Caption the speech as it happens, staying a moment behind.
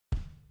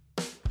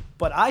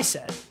But I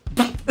said,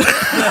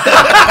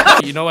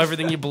 You know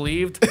everything you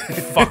believed?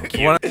 Fuck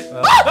you.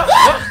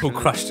 Who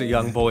crushed a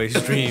young boy's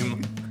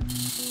dream?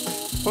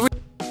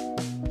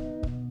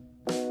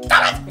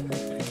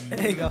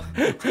 there you go.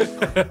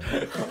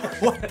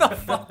 What the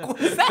fuck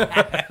was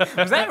that?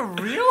 Was that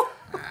real?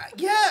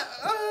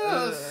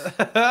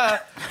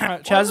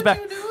 Chaz is back.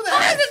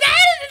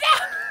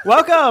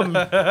 Welcome.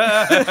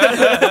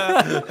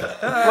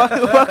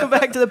 Welcome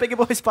back to the Biggie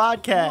Boys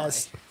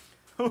podcast.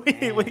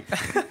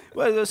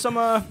 Well, there's some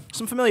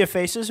familiar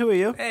faces. Who are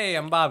you? Hey,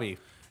 I'm Bobby.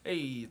 Hey,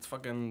 it's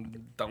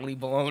fucking Donny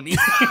Baloney.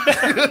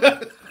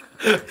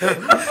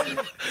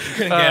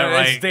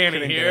 It's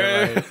Danny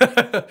here.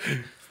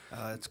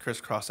 It's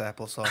crisscross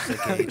applesauce,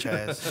 aka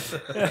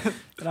Chaz.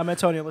 And I'm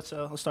Antonio. Let's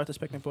start this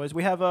picnic, boys.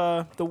 We have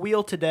the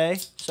wheel today,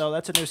 so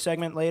that's a new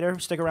segment later.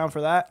 Stick around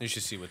for that. You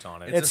should see what's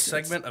on it. It's a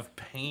segment of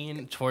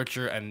pain,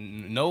 torture,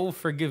 and no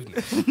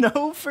forgiveness.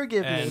 No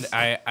forgiveness.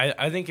 And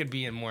I think it'd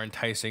be more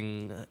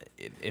enticing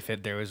if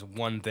there was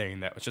one thing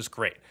that was just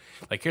great.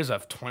 Like, here's a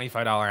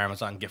 $25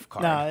 Amazon gift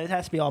card. No, it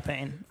has to be all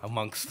pain.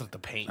 Amongst the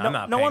pain. I'm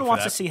not No paying one for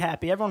wants that. to see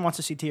happy. Everyone wants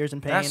to see tears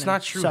and pain. That's and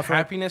not true. suffering.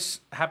 Happiness.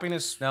 No,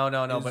 is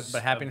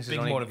but happiness a is big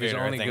only motivator,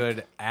 I think.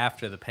 good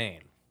after the pain.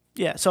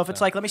 Yeah, so if it's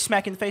like, let me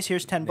smack you in the face,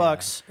 here's $10.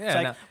 Yeah, It's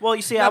like, no. well,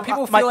 you see, Now, I,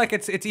 people my, feel like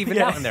it's even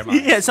out in their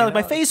minds. Yeah, it's not like you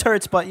my know? face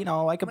hurts, but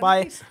I could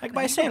buy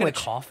a sandwich.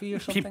 Coffee or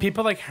something.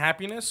 People like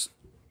happiness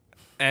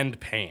and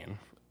pain.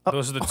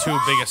 Those are the two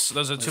biggest.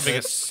 Those are the two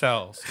biggest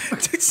cells.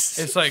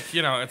 It's like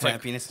it's like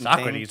Happiness and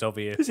Socrates over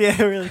here.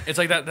 Yeah, really. it's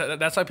like that.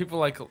 That's why people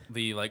like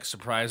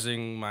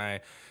surprising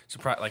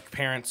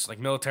parents, like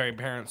military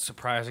parents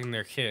surprising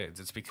their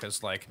kids. It's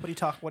because like What are you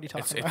talking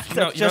it's,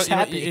 about? it's, Just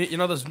happy.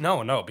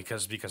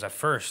 those because at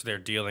first they're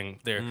dealing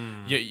I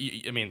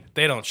mean,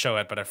 they don't show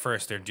it, but at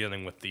first they're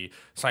dealing with the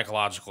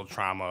psychological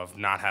trauma of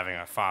not having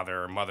a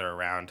father or mother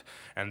around,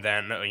 and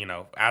then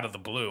out of the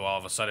blue, all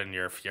of a sudden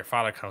your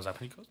father comes up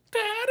and he goes,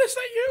 "Dad, is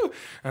that you?"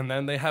 And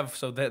then they have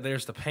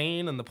there's the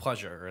pain and the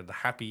pleasure, or the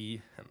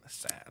happy and the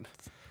sad.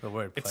 The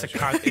word It's a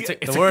pleasure.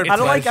 it's The word I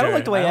don't like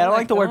pleasure. the way I don't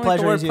like the word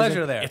pleasure. he's using.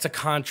 pleasure there. It's a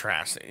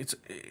contrast. It's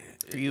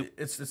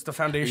the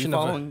foundation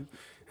following?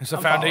 It's the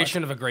I'm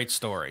foundation of a great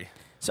story.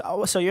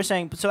 So you're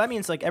saying that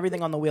means like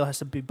everything on the wheel has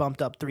to be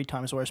bumped up 3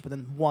 times worse, but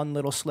then one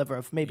little sliver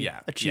of maybe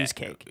a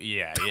cheesecake.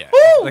 Yeah.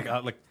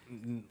 like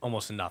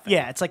almost nothing.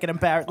 Yeah, it's like an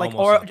Almost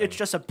or nothing. it's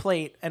just a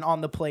plate, and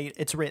on the plate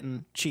it's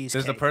written cheesecake.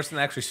 Does the person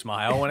actually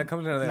smile when it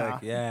comes in? They're Nah.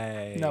 like,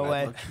 yay. No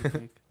way.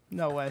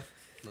 No way.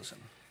 Listen.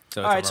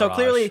 So All right, so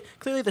clearly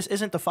this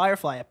isn't the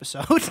Firefly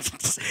episode.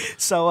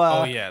 So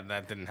Oh yeah,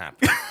 that didn't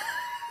happen.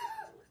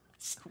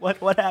 what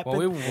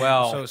happened?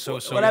 So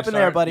what happened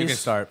there, buddies? You can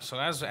start. So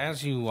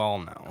as you all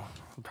know,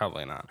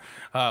 probably not.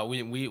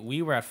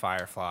 We were at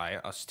Firefly,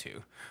 us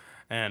two,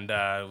 and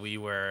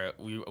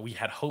we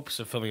had hopes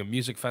of filming a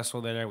music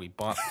festival there. We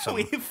bought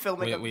some.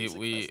 filming a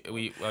music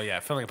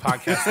filming a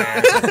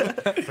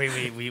podcast there.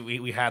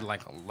 we had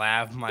like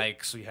lav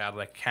mics. We had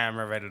like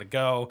camera ready to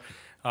go,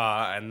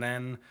 and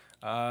then.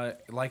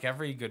 Like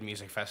every good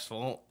music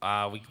festival,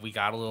 we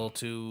got a little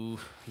too,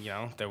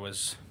 there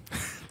was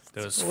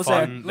was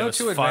fun. that? There was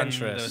Too fun. adventurous.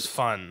 There was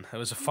fun. It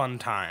was a fun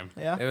time.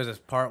 Yeah. There was this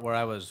part where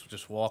I was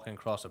just walking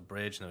across a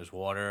bridge and there was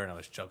water and I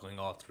was juggling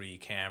all 3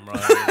 cameras.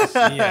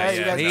 Yeah,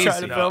 You guys crazy. tried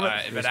to film it?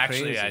 It But was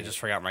actually, I crazy. just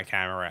forgot my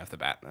camera right off the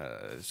bat.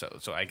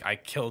 So I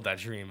killed that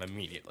dream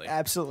immediately.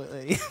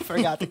 Absolutely.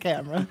 Forgot the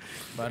camera.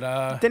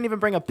 But Didn't even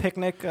bring a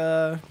picnic.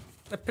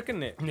 A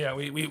picnic. yeah,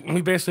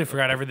 we basically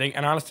forgot everything.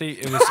 And honestly,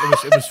 it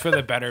was for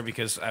the better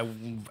because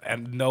at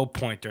no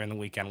point during the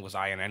weekend was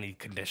I in any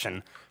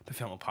condition to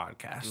film a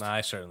podcast. No,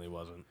 I certainly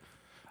wasn't.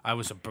 I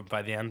was I'm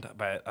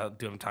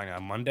telling you,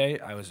 on Monday,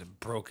 I was a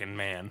broken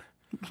man.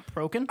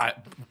 Broken?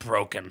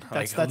 Broken.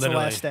 That's like, the literally,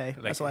 last day.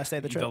 That's the last day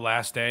of the trip. The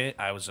last day,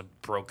 I was a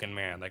broken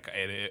man. Like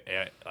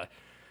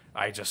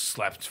I just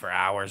slept for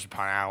hours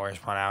upon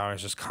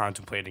hours, just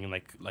contemplating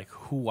like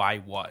who I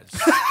was.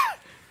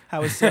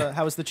 How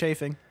was the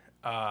chafing?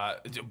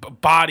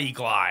 Body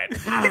Glide.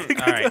 All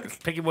right,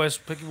 Picky Boys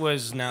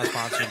is now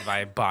sponsored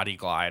by Body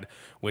Glide,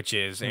 which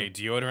is a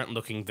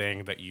deodorant-looking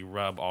thing that you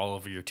rub all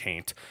over your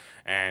taint,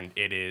 and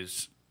it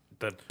is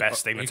the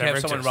best thing You that's can ever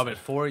have someone existed. rub it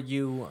for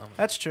you.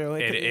 That's true.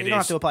 It You don't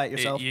have to apply it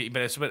yourself.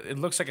 But it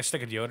looks like a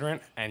stick of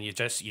deodorant, and you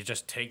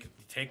just take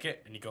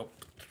it and you go.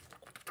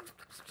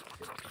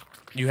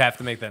 You have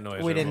to make that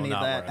noise. We or it didn't will need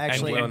not that. work.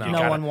 Actually, It will not no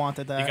work. one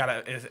wanted that.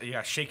 You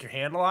gotta shake your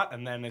hand a lot,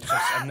 and then it's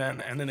just and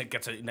then it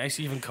gets a nice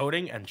even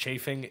coating. And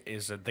chafing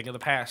is a thing of the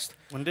past.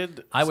 When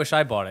did I wish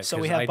I bought it. So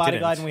 'cause we have I Body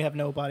didn't. Glide and we have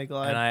no Body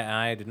Glide. And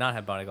I did not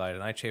have Body Glide,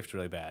 and I chafed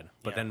really bad.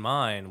 But Yeah. then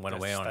mine went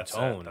away on That's its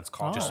it. own. That's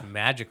called just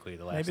magically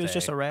the last Maybe it was day.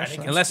 just a rash.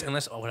 think then.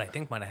 Unless what I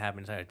think might have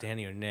happened is either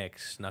Danny or Nick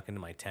snuck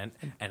into my tent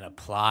and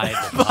applied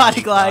the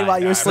Body Glide while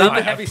you were I'm sleeping.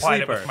 a heavy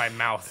applied it sleeper. with my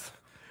mouth.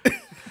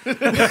 when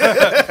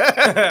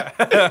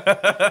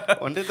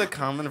did the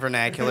common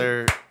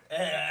vernacular?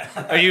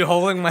 Are you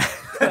holding my?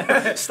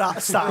 Stop.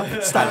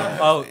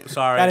 Oh,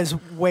 sorry. That is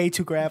way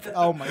too graphic.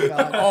 Oh my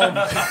god.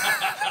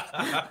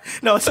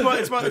 No, it's more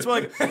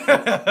like.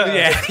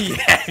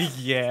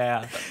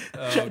 yeah.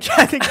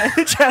 I think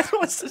Chaz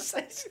wants to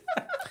say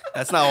something.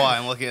 That's not why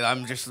I'm looking.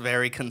 I'm just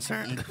very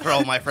concerned for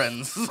all my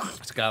friends.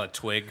 It's got a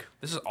twig.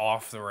 This is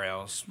off the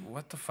rails.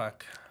 What the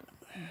fuck?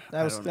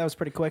 That was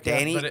pretty quick.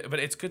 Danny, But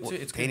it's good to.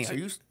 It's good Danny, to, are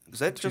you? Is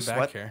that just back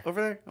sweat here.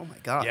 over there? Oh my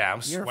god. Yeah,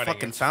 I'm You're a sweating.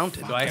 fucking It's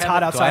fountain. Do I It's have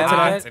hot it- do I outside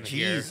have today. it? in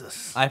here.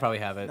 Jesus. I probably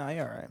have it. No,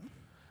 you're all right.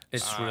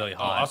 It's really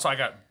hot. Also, I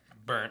got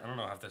burnt. I don't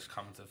know if this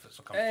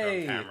will come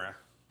Hey. through on camera.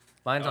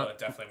 Mine's Oh, on. it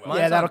definitely will.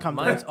 Yeah, that'll come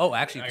Mine's, through. oh,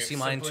 actually, you can Okay, see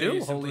mine simply-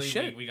 too. Holy simply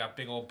shit! We got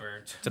big old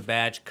burnt. It's a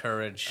badge,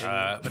 courage.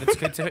 But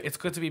it's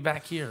good to be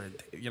back here.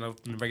 You know,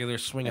 in the regular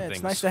swing of Yeah, things.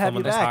 it's nice to have you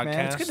filming this back,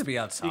 man. it's podcast. good to be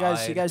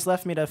outside. You guys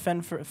left me to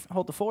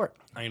hold the fort.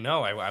 I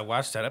know. I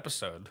watched that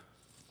episode.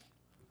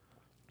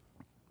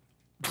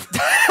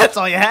 That's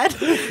all you had.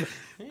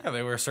 Yeah,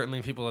 there were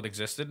certainly people that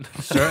existed.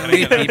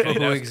 Certainly people who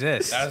That was-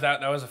 exist.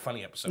 That was a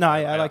funny episode. No,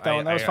 I like that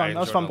one. That was fun. That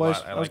was enjoyed fun, it a boys.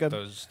 lot. I That was like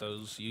good.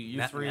 Those you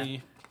Na-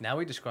 three. Now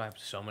we describe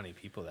so many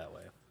people that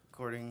way.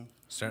 According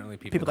Certainly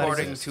people People that who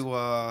according exist. to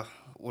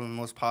one of the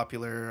most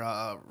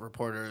popular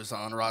reporters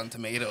on Rotten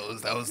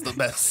Tomatoes, that was the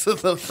best.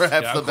 Perhaps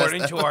Yeah, the best.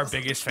 according to our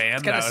biggest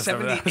fan, got a that was the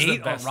 78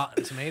 on best.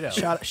 Rotten Tomatoes.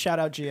 Shout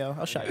out Gio.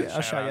 I'll shout you.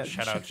 I'll shout you.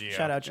 shout out Gio.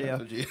 Shout out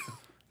Gio.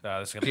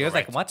 This is gonna Gio's go like,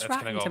 right- "What's that's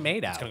gonna Rotten go-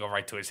 Tomato?" It's gonna go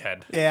right to his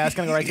head. Yeah, it's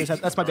gonna go right to his head.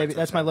 That's my baby.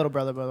 That's my little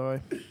brother, by the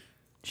way.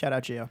 Shout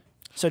out Gio.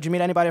 So, did you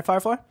meet anybody at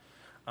Firefly?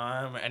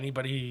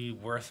 Anybody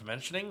worth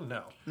mentioning?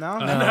 No. No.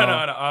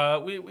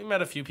 No. We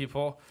met a few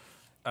people.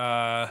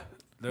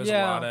 There's a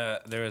Yeah. lot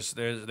of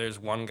there's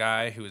one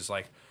guy who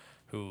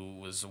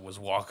was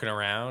walking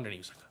around and he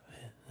was like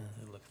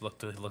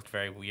looked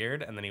very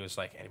weird, and then he was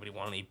like, anybody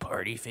want any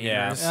party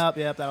favors? Yeah.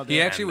 Yep. That'll do. He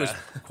it. actually was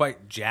And,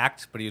 quite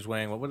jacked, but he was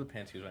wearing what were the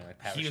pants he was wearing? Like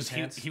He parachute was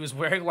pants. he was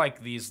wearing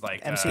like these like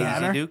MC Easy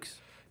Hammer? Dukes.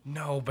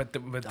 no, but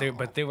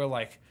they were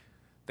like.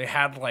 They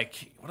had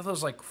like what are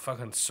those like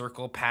fucking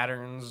circle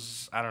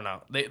patterns? I don't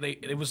know.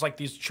 It was like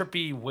these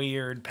trippy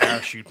weird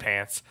parachute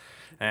pants,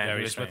 and Very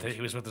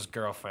he was with his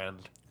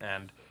girlfriend,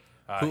 and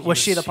Was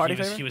she the party he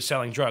was, favorite? He was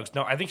selling drugs.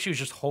 No, I think she was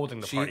just holding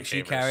the party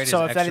She favors. carried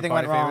So his if extra anything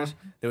party went wrong- favors.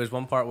 There was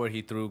one part where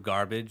he threw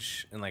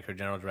garbage in like her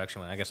general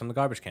direction. Like, I guess I'm the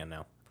garbage can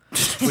now,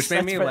 which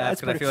made me pretty- laugh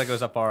that's because I pretty- feel like it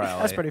was up our alley.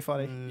 That's pretty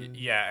funny.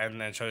 Yeah, and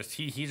then so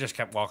he just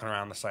kept walking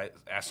around the site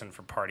asking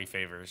for party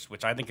favors,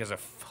 which I think is a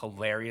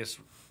hilarious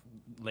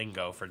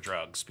lingo for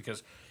drugs,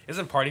 because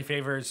isn't party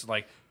favors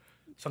like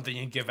something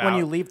you give out When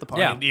you leave the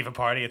party. Yeah. when you leave a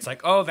party? It's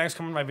like, oh, thanks for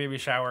coming to my baby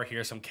shower.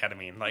 Here's some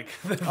ketamine. Like,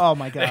 Oh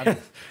my god.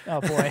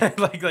 Oh boy.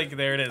 like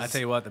there it is. I tell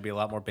you what, there'd be a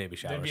lot more baby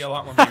showers. There'd be a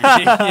lot more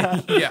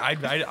baby yeah,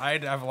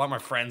 I'd have a lot more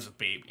friends with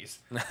babies.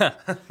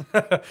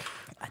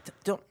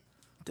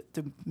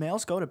 Do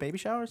males go to baby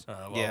showers?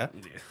 Well, Yeah.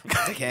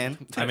 They can.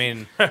 I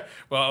mean,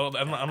 Well,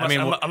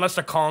 unless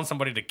they're calling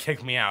somebody to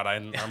kick me out,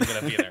 I'm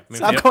gonna be there.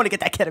 So I'm going to get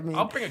that ketamine.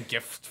 I'll bring a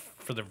gift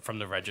from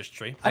the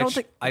registry. I don't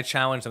think. I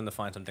challenge them to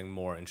find something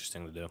more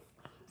interesting to do.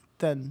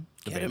 Then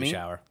The Ketamine? baby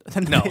shower.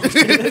 no.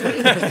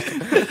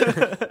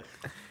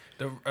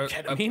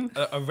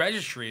 Ketamine? A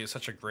registry is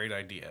such a great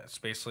idea. It's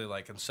basically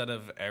like, instead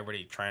of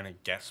everybody trying to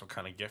guess what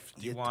kind of gift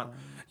you want,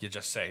 you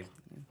just say,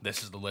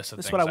 "This is the list of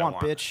This is things what I want,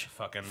 bitch.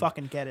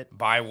 Fucking get it.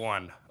 buy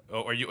one."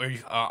 Or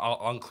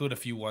I'll include a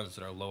few ones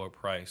that are lower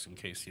price in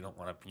case you don't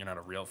want to. You're not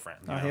a real friend.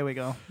 Oh, here we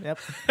go. Yep.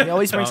 He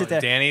always brings it there.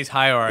 Danny's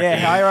hierarchy. Yeah,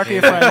 hierarchy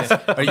of friends.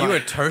 Are you a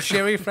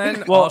tertiary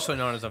friend, Well, also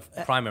known as a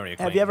primary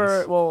acquaintance? Have you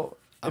ever? Well,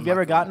 have I'm you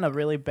ever not gotten a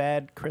really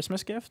bad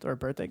Christmas gift or a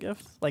birthday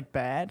gift? Like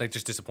bad, like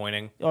just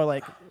disappointing? or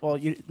like, well,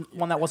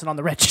 one that wasn't on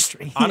the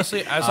registry.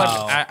 Honestly,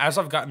 as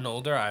I've gotten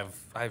older,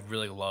 I've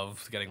really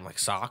loved getting like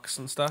socks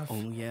and stuff. Oh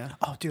yeah.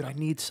 Oh, dude, I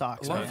need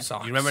socks. Love man.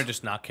 socks. You remember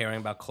just not caring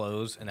about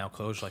clothes, and now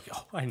clothes are like,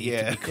 oh, I need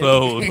Yeah. to be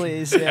clothed.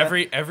 Please. Yeah.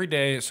 every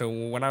day. So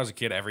when I was a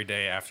kid, every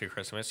day after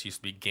Christmas used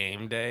to be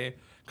game day,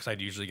 because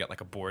I'd usually get like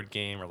a board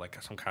game or like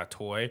some kind of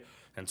toy,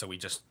 and so we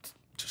just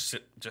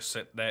sit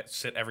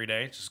every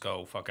day, just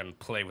go fucking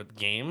play with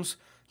games.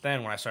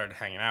 Then when I started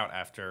hanging out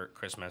after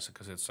Christmas,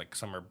 because it's like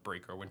summer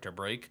break or winter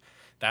break,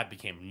 that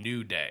became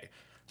new day.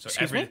 So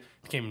me?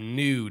 became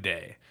new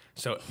day.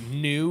 So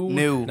new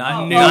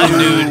Not, Oh. not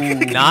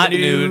nude. Not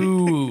Nude.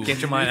 nude. Get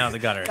your mind out of the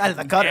gutter. Out of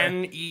the gutter.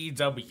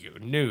 NEW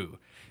new.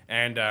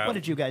 And What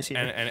did you guys hear?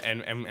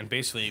 And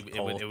basically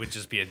it would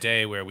just be a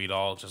day where we'd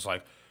all just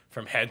like,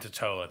 from head to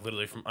toe, like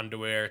literally from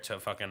underwear to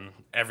fucking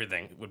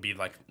everything, would be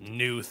like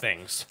new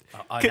things.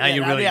 Now Yeah,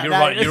 you really yeah,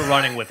 you're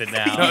running with it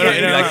now.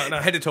 no.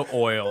 Head to toe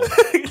oil.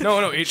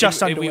 No,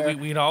 Just underwear.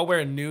 we'd all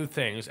wear new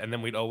things, and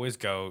then we'd always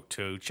go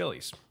to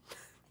Chili's.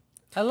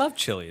 I love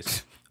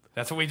Chili's.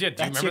 That's what we did.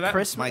 Do you That's remember your that?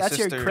 Christmas. My That's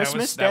your sister-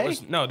 Christmas that day.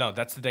 was no.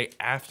 That's the day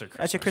after Christmas.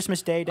 That's your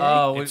Christmas day.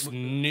 Oh, It's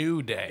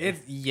new day.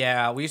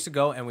 yeah. We used to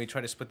go and we try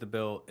to split the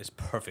bill as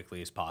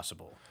perfectly as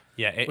possible,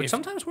 yeah, which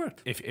sometimes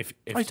worked. if Oh,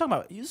 you're talking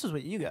about this is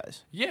what you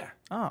guys. yeah,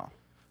 Oh.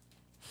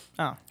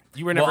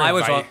 you were never Well, I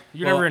was invited. all-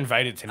 You well, never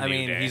invited to. I new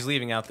mean, day. he's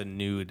leaving out the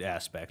nude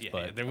aspect, Yeah,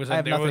 but there was I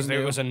have there was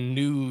nothing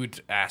new. a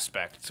nude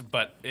aspect,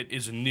 but it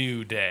is a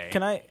new day.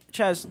 Can I,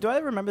 Chaz? Do I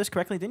remember this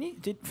correctly?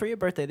 For your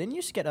birthday? Didn't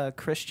you get a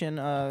Christian?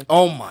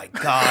 Oh my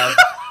god.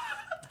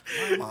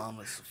 My mom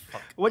is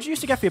fuck. What'd you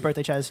used to get for your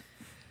birthday, Chaz?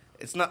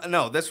 It's not.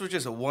 No, this was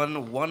just a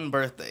one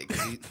birthday.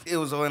 'Cause it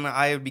was when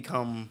I had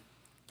become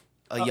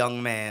a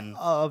young man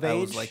of I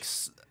age? was like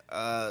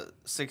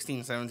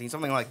 16, 17,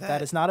 something like that.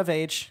 That is not of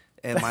age.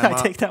 And my I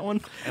mom, take that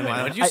one. and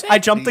my, what'd you say? I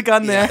jumped the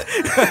gun there.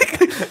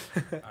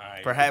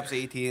 perhaps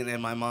 18,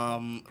 and my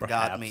mom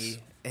got Perhaps.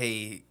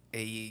 me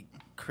a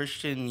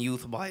Christian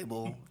Youth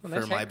Bible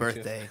nice for my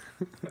handkerchief. birthday.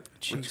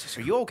 Jesus,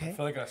 are you okay?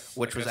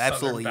 Which was a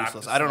absolutely Southern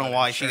useless. Baptist I don't know sweater.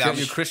 why she got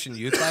me. Your Christian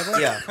Youth Bible?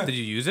 Yeah. Did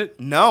you use it?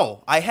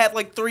 No, I had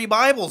like 3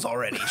 Bibles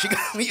already. She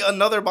got me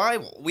another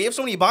Bible. We have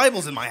so many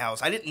Bibles in my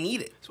house. I didn't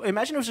need it. So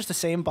imagine it was just the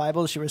same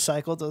Bible she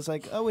recycled. It was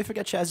like, oh, we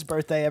forget Chaz's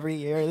birthday every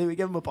year. Then we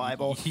give him a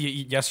Bible.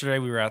 Yesterday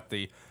we were at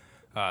the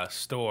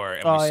store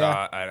and Oh, we yeah.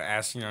 saw an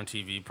Asking on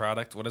TV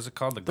product. What is it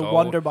called? The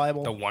Wonder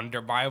Bible. The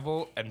Wonder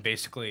Bible, and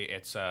basically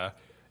it's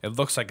it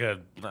looks like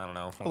a I don't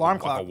know Alarm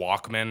like clock.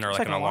 a Walkman or It's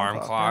like an alarm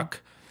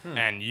clock, clock,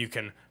 and you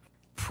can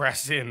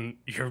press in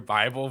your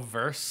Bible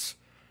verse.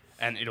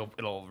 And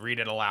it'll read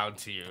it aloud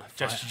to you,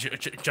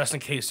 just in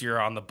case you're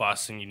on the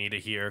bus and you need to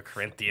hear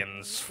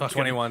Corinthians.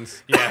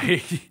 21s. Yeah,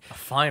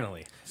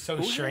 Finally.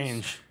 so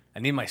strange. I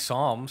need my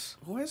Psalms.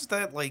 Who is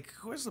that? Like,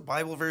 who is the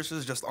Bible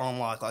verses just on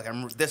lock? Like,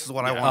 this is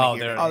what I Oh, want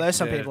to there, hear. Oh, there's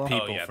some there are people.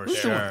 people Oh, yeah, for there's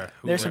sure.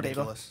 There's some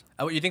people. Ridiculous.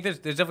 Oh, you think there's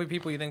definitely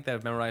people you think that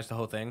have memorized the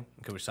whole thing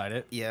and could recite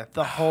it? Yeah.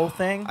 The whole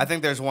thing. I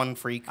think there's one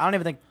freak. I don't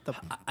even think the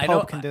I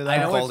Pope know, can do I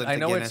that. know, Called it, it I the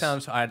know it Guinness.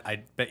 sounds.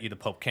 I bet you the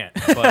Pope can't.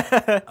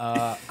 But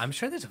I'm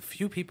sure there's a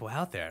few people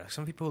out there. Like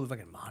some people who live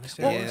like in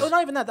monasteries. Well, Yeah. well,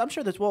 not even that. I'm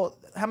sure there's. Well,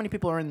 how many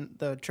people are in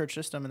the church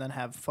system and then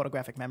have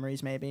photographic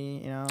memories? Maybe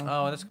you know.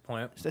 Oh, that's a good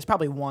point. There's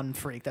probably one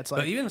freak that's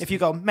like, even if you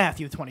go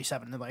Matthew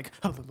 27, they're like,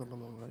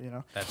 you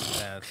know.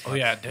 That's Oh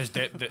yeah,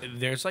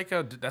 there's like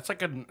a that's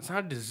like a it's not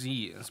a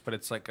disease, but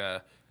it's like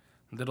a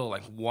little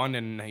like one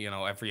in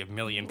every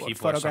million What,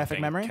 people or photographic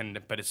something memory?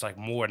 but it's like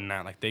more than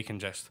that. Like they can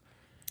just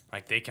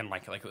like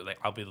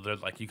I'll be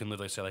like you can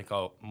literally say like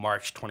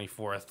March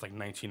 24th like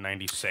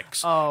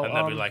 1996, Oh, and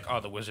they'll be like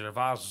the Wizard of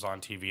Oz was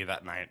on TV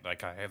that night.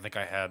 Like I think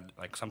I had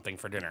like something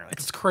for dinner. Like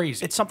it's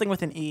crazy. It's something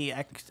with an E,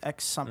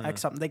 X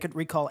something. They could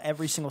recall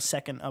every single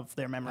second of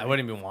their memory. I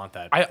wouldn't even want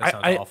that. That sounds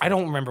I awful.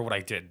 don't remember what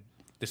I did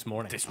This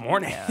morning. this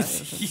morning.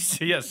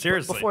 Yeah,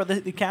 seriously. Before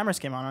the cameras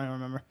came on, I don't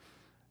remember.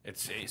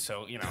 It's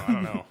so I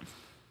don't know.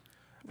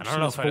 I don't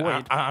know if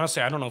void. I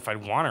honestly I don't know if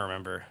I'd want to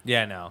remember.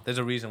 Yeah, no. There's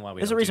a reason why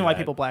we. There's a don't reason do why that.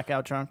 people black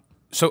out drunk.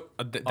 So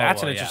that's well,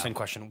 an yeah. interesting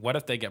question. What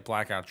if they get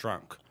blackout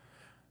drunk?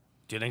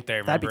 Do you think they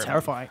remember? That'd be it?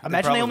 terrifying. Imagine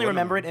they probably only wouldn't.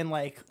 remember it in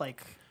like.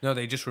 No,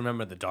 they just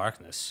remember the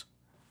darkness.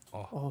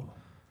 Oh.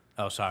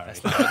 Oh, sorry.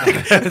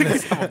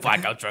 That's not what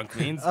blackout drunk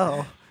means.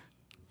 Oh.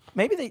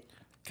 Maybe they.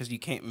 Because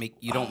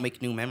you don't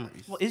make new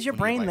memories. Well, is your when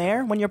you're brain black.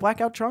 there when you're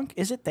blackout drunk?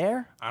 Is it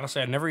there?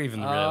 Honestly, I never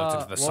even really looked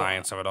into the well-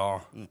 science of it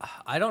all.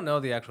 I don't know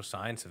the actual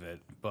science of it,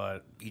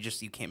 but You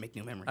can't make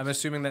new memories. I'm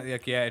assuming that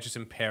it's just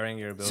impairing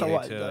your ability So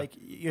what? to. Like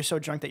you're so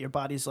drunk that your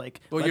body's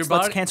like, Well, let's, your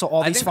let's body- cancel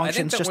all I these think- I think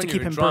functions that just to when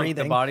keep you're him drunk,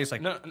 breathing. The body's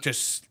like, No.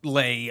 just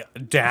lay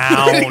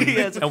down,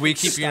 Yeah, and we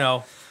keep,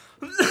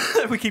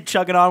 we keep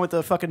chugging on with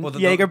the fucking well,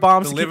 Jaeger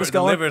bombs the to liver, keep us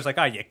going. The liver's like,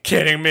 are you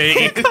kidding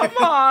me? Come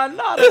on,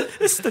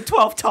 this is the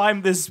 12th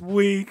time this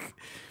week.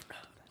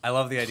 I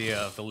love the idea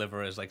of the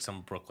liver as like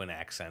some Brooklyn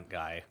accent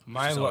guy.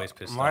 My always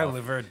pissed my off.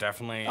 liver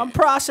definitely I'm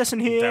processing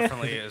here.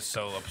 definitely is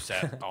so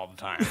upset all the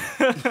time.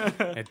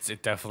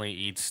 It definitely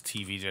eats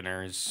TV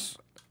dinners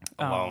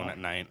alone at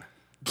night.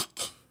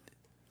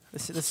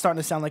 This is starting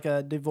to sound like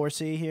a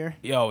divorcee here.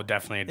 Yo,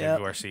 definitely a Yep.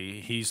 divorcee.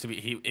 He used to be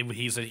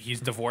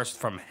he's divorced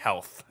from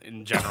health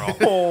in general.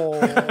 Oh,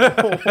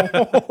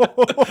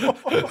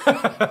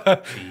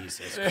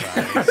 Jesus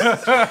Christ.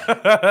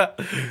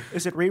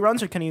 is it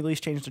reruns or can you at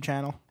least change the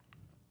channel?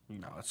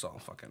 No, it's all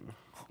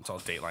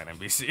Dateline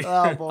NBC.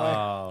 Oh boy,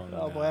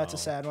 Oh, boy, that's a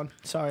sad one.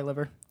 Sorry,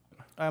 liver.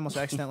 I almost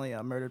accidentally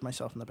murdered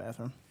myself in the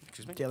bathroom.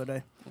 Excuse me? The other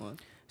day. What?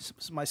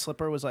 My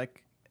slipper was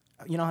like,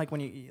 you know, like when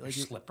you like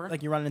slipper?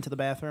 like you run into the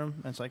bathroom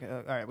and it's like,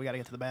 all right, we got to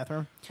get to the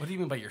bathroom. What do you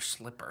mean by your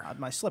slipper?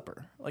 My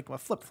slipper, like my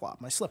flip flop,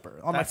 my slipper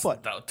on That's my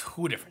foot.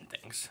 two different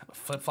things. A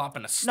flip flop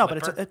and a No, slipper.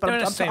 but They're in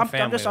the I'm, same I'm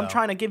family, just I'm though.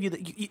 trying to give you the.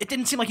 It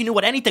didn't seem like you knew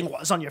what anything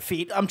was on your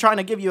feet. I'm trying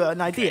to give you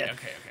an idea.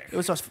 Okay.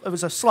 It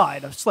was a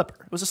slide, a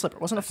slipper. It was a slipper.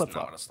 It wasn't a flip That's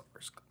not flop. what a slipper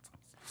is.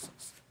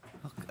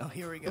 Oh,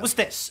 here we go. It was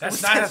this. That's it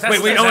was not- this.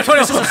 that's- Wait, no,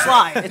 that's- this is a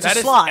slide. It's That a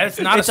is- slide. That's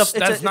not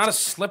It's not a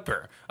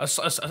slipper. A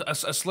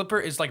slipper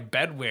is like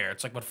bedwear.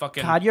 It's like what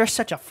fucking. God, you're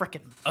such a freaking.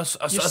 You're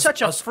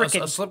such a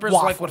freaking A slipper is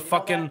like waffle,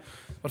 what you know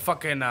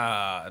fucking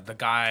the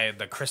guy,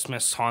 the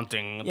Christmas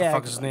haunting. What Yeah, the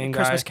fuck is his name?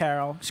 Christmas guy?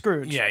 Carol,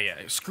 Scrooge. Yeah.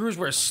 Screws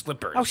wears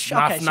slippers. Oh,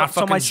 not okay, not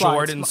so my fucking slides.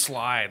 Jordan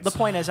slides. The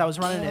point is, I was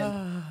running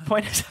in.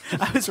 Point is,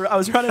 I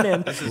was running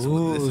in.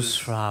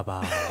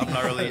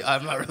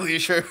 I'm not really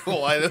sure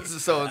why this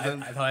is so. I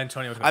thought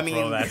Antonio was I going to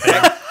throw mean, that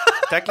thing.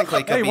 technically,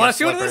 it could you be wanna a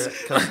see what it slipper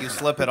is? because you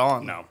slip it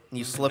on. No.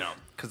 You slip No.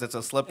 because it's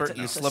a slipper.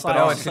 You it's a slip slide. it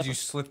No, on. it's because you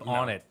slip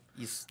on it.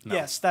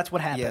 Yes, that's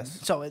what happened. Yes.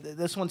 So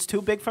this one's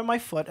too big for my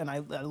foot, and I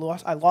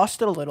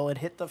lost it a little. It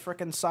hit the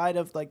freaking side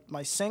of like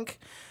my sink.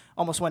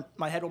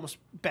 My head almost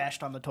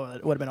bashed on the toilet.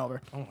 It would have been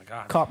over. Oh my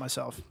god. Caught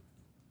myself.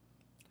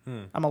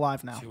 I'm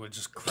alive now. You would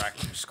just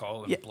crack your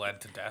skull and Yeah.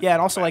 bled to death. Yeah, in and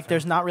the also like bathroom.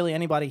 there's not really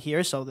anybody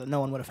here, so that no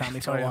one would have found me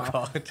for a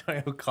while.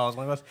 Who calls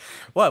one of us?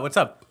 What? What's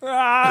up?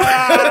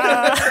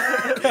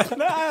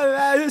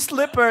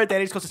 Slipper.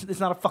 Danny just goes, it's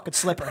not a fucking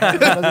slipper. That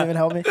doesn't even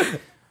help me.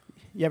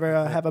 You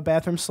ever have a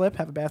bathroom slip?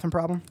 Have a bathroom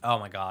problem? Oh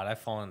my god, I've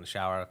fallen in the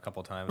shower a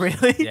couple times.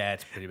 Really? Yeah,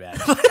 it's pretty bad.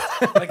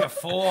 like a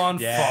full-on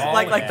Yeah. fall.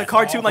 Like the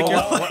cartoon, like your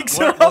legs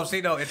are Well, up.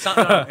 see, no, it's not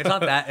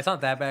that. It's not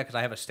that bad because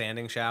I have a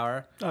standing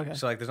shower. Okay.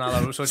 So like, there's not a lot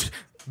of room, so it's just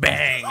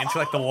bang into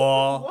like the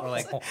wall or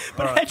like.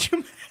 But had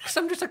you Cause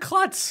I'm just a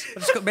klutz.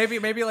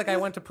 Maybe like I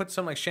went to put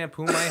some like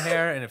shampoo in my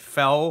hair and it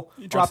fell.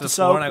 You dropped the the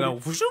floor soap and I go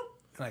and whoosh,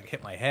 and I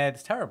hit my head.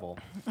 It's terrible,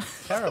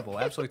 terrible,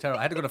 absolutely terrible.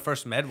 I had to go to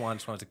First Med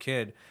once when I was a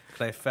kid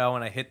because I fell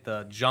and I hit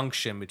the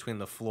junction between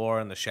the floor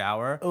and the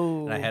shower,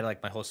 and I had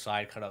like my whole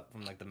side cut up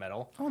from like the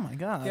metal. Oh my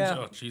god. Yeah.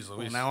 Oh, jeez Well,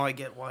 Louise. now I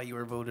get why you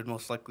were voted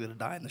most likely to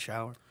die in the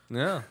shower.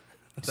 Yeah,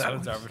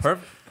 That was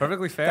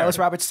perfectly fair. That was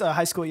Robert's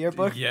high school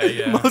yearbook. Yeah,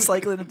 yeah. Most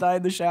likely to die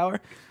in the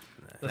shower.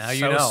 Now so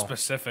you know.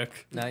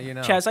 specific. Now you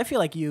know. Chaz, I feel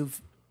like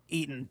you've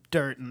eaten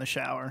dirt in the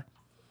shower.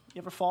 You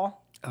ever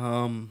fall?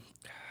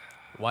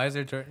 Why is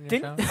there dirt in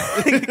your shower?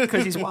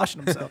 Because he's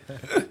washing himself.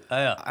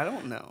 Yeah. I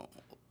don't know.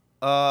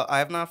 I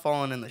have not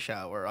fallen in the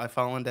shower. I've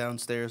fallen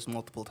downstairs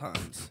multiple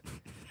times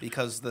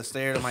because the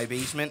stair to my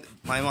basement,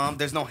 my mom,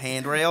 there's no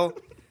handrail,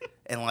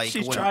 and like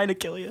She's trying to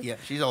kill you. Yeah,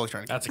 she's always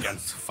trying to. That's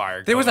against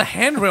fire. There was a code.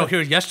 handrail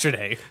here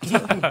yesterday.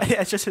 Yeah,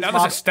 it's just his Now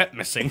mom. there's a step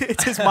missing.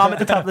 It's his mom at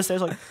the top of the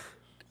stairs, like,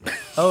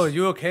 Oh,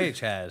 you okay,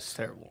 Chaz?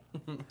 Terrible.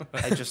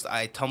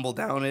 I tumble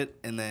down it,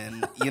 and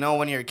then you know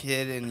when you're a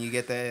kid and you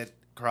get that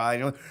cry,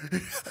 you're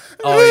like,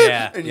 Oh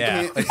yeah, And you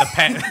yeah. can't-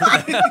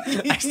 Like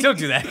the I still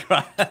do that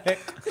cry.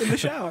 in the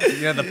shower.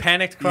 You know the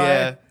panicked cry.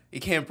 yeah,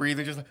 you can't breathe.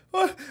 You're just like,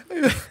 what?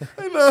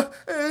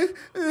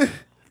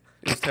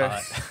 It's terrible.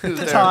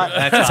 It's hot.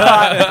 That's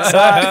hot. It's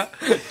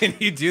hot. Can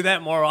you do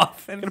that more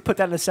often? I'm gonna put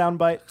that in a sound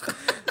bite.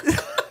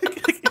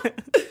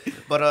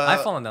 But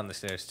I've fallen down the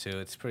stairs too.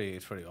 It's pretty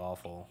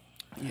awful.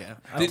 yeah.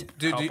 Help,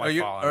 Are I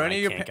you? fall and Are I any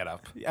of your can't get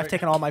up? I've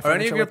taken all my Are furniture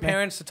any of your with me.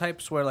 parents the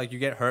types where like you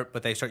get hurt,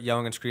 but they start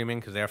yelling and screaming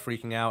because they're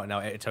freaking out, and now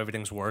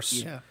everything's worse?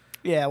 Yeah.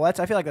 Yeah, well,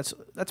 I feel like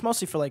that's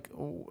mostly for like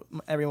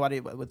everybody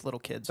with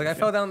little kids. Like I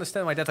fell down the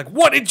stairs. My dad's like,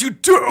 "What did you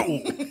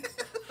do?"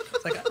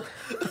 It's like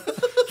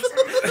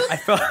I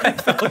fell down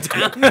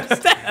the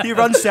stairs. He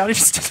runs down.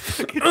 He's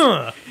just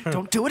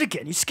don't do it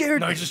again. He's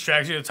scared. No, he just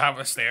drags you to the top of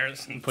the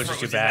stairs and Pushes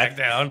throws you back.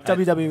 down.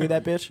 WWE,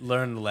 that bitch.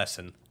 Learn the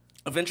lesson.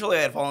 Eventually,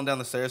 I had fallen down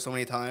the stairs so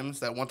many times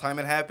that one time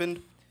it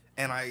happened,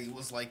 and I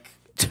was like,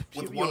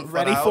 with You one foot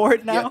ready out. for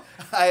it now?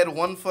 Yeah, I had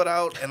 1 foot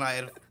out, and I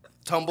had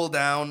tumbled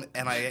down,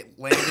 and I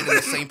landed in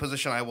the same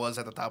position I was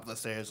at the top of the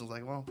stairs. I was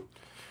like, well,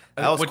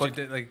 that was What quick.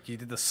 you did? Like you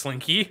did the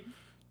slinky.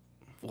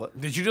 What?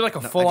 Did you do like a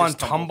I full-on just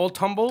tumbled.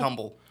 tumble?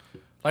 Tumble.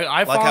 Like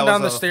I've Like I fallen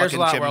down the was a stairs a fucking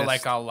lot where gymnast.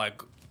 like I'll like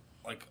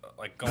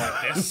go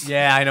like this.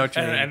 Yeah, I know what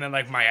you mean. And then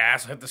like my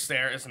ass will hit the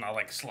stairs and I'll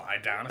like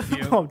slide down a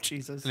few. Oh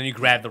Jesus. And then you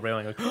grab the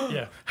railing. Like,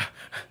 Yeah.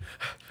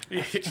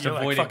 just You're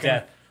like avoiding fucking-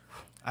 death.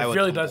 I It would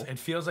really tumble. does. It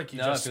feels like you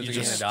No, it just feels you like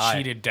you're just gonna die.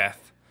 cheated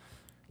death.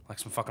 Like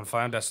some fucking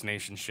Final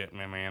Destination shit,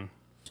 man.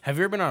 Have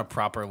you ever been on a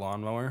proper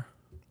lawnmower?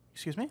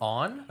 Excuse me.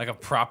 On? Like a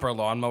proper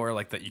lawnmower,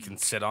 like that you can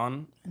sit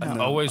on. I've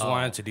always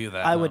wanted to do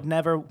that. I would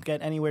never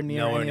get anywhere near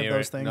Nowhere any near of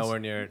those it. things. Nowhere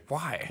near it.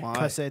 Why?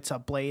 Because it's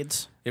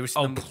blades. You ever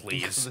seen Oh the,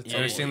 please! You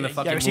ever seen the You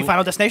fucking ever seen movie?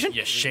 Final Destination?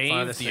 You Final shave.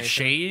 You Destination.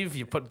 shave.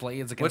 You put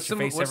blades against your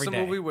face What's every the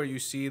day. movie where you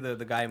see the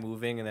guy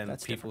moving and then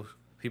That's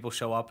people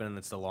show up and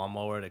it's the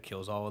lawnmower that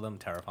kills all of them?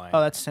 Terrifying.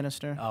 Oh, that's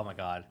sinister. Oh my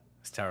god,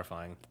 it's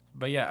terrifying.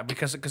 But yeah,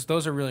 because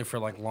those are really for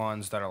like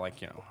lawns that are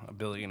like 1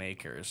 billion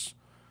acres,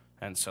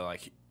 and so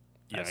like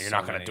That's you're so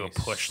not gonna do a many-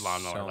 push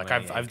lawnmower. so like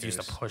many I've used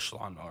a acres. push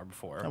lawnmower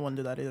before. I wouldn't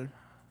do that either.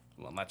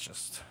 Well, that's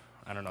just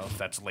I don't know if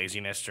that's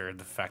laziness or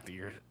the fact that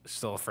you're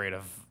still afraid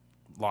of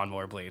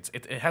lawnmower blades.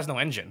 It has no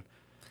engine.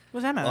 What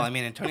does that matter? Well, I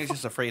mean, Antonio's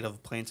just afraid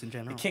of plants in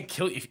general. It can't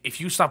kill you if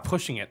you stop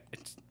pushing it.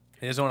 It's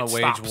He doesn't want It to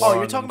wage stops. war. oh, on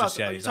you're talking them about just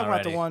yet. you're He's talking not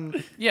about the ready.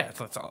 one. yeah,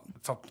 it's all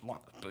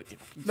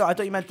No, I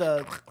thought you meant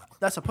the.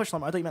 That's a push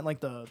lawnmower. I thought you meant like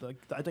the.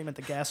 I thought you meant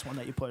the gas one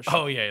that you push.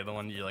 Oh yeah, the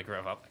one you like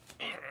rev up.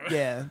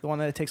 Yeah, the one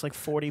that it takes like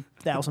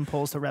 40,000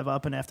 pulls to rev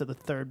up, and after the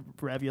third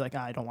rev, you're like,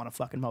 I don't want to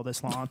fucking mow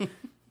this lawn,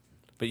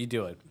 But you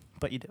do it.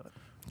 but you do it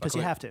because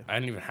you Luckily, have to, I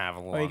didn't even have a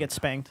lawn. or you get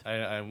spanked.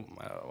 I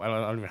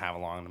don't even have a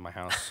lawn in my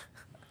house.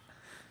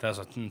 That's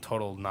a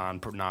total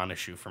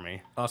non-issue for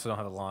me. I also don't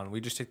have a lawn.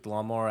 We just take the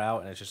lawnmower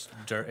out and it's just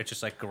dirt. It's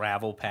just like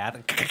gravel path.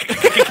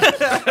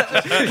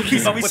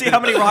 So we see how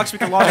many rocks we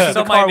can launch through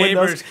So the my car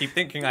neighbors windows. keep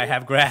thinking I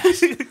have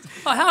grass.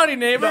 Oh, howdy,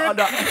 neighbor. No,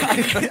 no,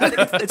 I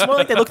think it's more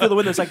like they look through the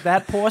windows like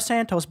that poor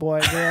Santos boy,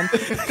 man.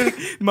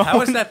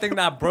 How is that thing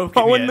not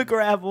broken mowing yet? the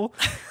gravel?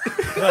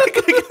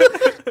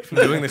 I've been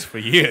doing this for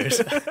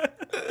years.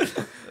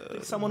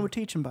 Someone would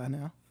teach him by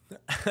now.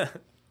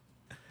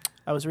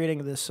 I was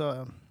reading this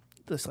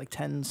like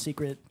 10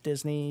 secret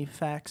Disney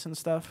facts and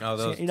stuff. Oh,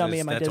 So those, you know me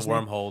and my that's Disney. a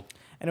wormhole.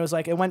 And it was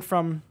like it went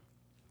from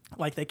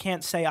like they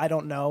can't say I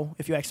don't know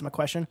if you ask them a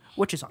question,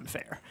 which is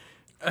unfair.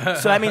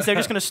 So that means they're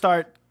just gonna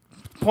start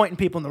pointing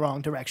people in the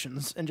wrong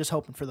directions and just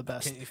hoping for the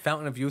best.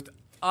 Fountain of Youth.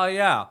 Oh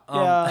yeah.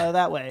 Yeah,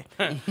 that way.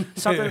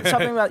 something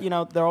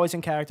about, they're always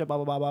in character, blah,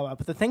 blah, blah, blah, blah.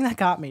 But the thing that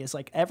got me is,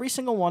 like, every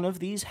single one of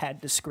these had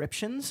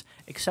descriptions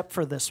except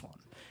for this one.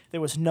 There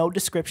was no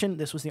description.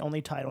 This was the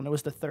only title, and it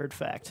was the third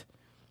fact.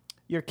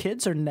 Your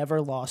kids are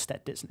never lost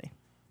at Disney.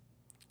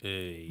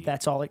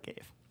 That's all it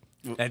gave.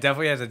 It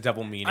definitely has a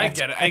double meaning. I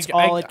get it. That's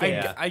all it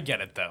gave. I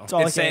get it though. That's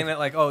all It's it saying gave. that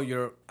like, oh,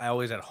 you're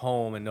always at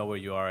home and know where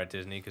you are at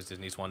Disney because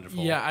Disney's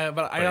wonderful. Yeah,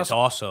 but it's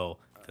also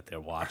that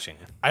they're watching.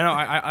 I know.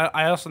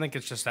 I also think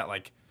it's just that,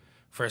 like,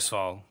 first of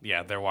all,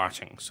 yeah, they're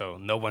watching, so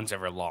no one's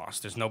ever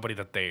lost. There's nobody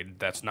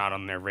that's not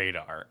on their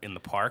radar in the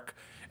park,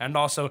 and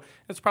also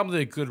it's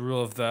probably a good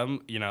rule of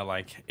thumb.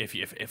 Like if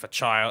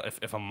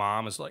a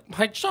mom is like,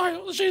 my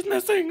child, she's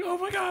missing. Oh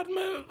my God,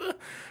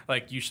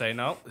 like you say,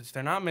 no,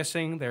 they're not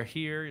missing. They're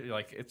here.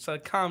 Like it's a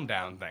calm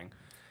down thing.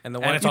 And the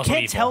And one it's You also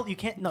can't evil.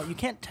 tell. You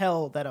can't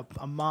tell that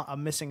a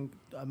mom missing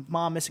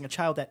a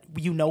child that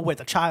where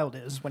the child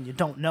is when you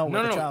don't know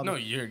where the child No,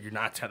 is. you're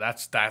not.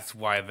 That's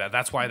why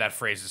that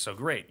phrase is so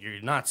great.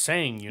 You're not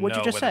saying What'd you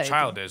know just where the say?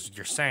 child is.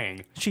 You're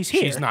saying She's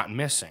here. She's not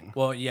missing.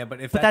 well, yeah, but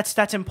if But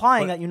that's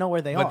implying that you know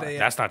where they are.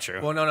 That's not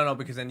true. Well, no,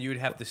 because then you would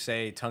have to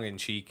say tongue in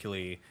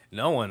cheekily,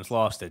 no one's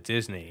lost at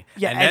Disney.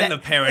 Yeah, and and then that-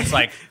 the parents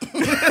like,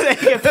 They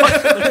get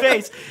punched in the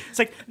face. It's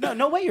like,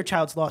 no way your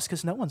child's lost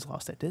because no one's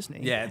lost at Disney.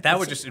 yeah, that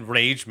would just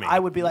enrage me. I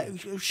would be like,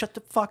 shut the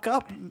fuck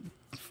up,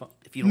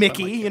 If you don't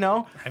Mickey. find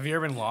my kid. Have you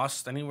ever been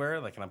lost anywhere,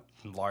 like in a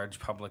large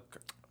public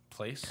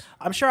place?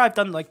 I'm sure I've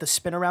done like the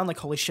spin around, like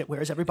holy shit,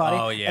 where's everybody?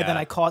 Oh, yeah. And then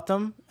I caught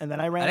them, and then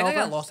I ran I think over.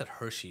 I got lost at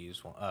Hershey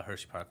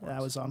Park. Once.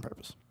 That was on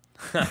purpose.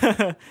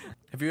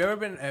 Have you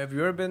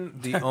ever been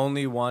the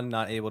only one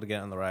not able to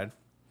get on the ride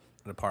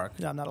at a park?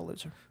 Yeah, I'm not a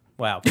loser.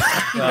 Wow.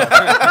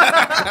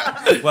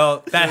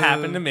 Well, that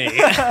happened to me.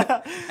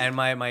 And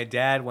my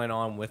dad went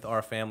on with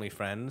our family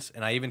friends,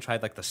 and I even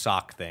tried like the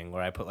sock thing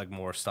where I put like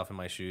more stuff in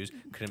my shoes.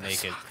 Couldn't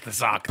make it. The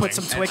sock Put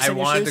thing. some And Twix I in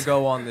your wanted shoes? to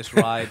go on this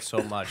ride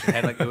so much. It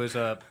had like it was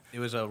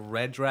a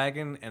red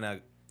dragon and a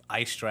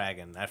ice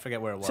dragon. I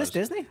forget where it was. this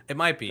Disney? It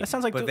might be. That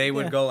sounds like But the- they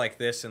would yeah. go like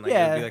this, and like it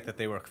Yeah. would be like that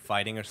they were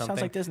fighting or something.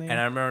 like Disney, And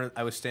yeah. I remember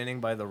I was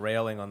standing by the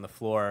railing on the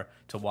floor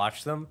to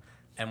watch them.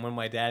 And when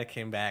my dad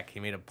came back, he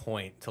made a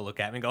point to look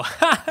at me and go,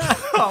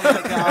 Oh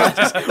my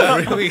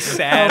god! really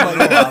sad.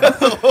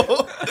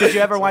 little, Did you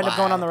ever wind up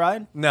going on the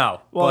ride? no.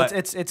 Well,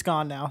 but, it's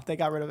gone now. They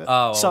got rid of it.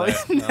 Oh, so well,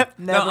 no. never.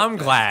 No, I'm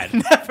glad. I'm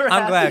glad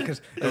happened.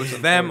 because it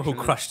was them who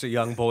crushed a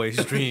young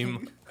boy's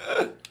dream.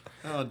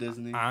 Oh,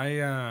 Disney.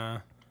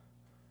 I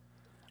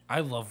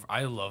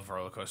love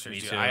roller coasters. Me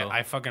dude. too.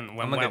 I fucking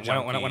I'm like a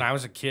junkie. when I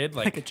was a kid,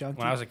 Like a junkie.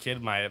 when I was a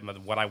kid, my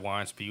what I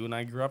wanted to be when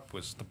I grew up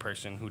was the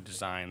person who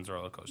designs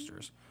roller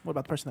coasters. What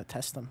about the person that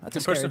tests them? That's The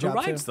a scary person who job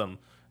rides too. them.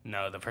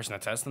 No, the person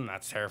that tests them,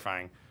 that's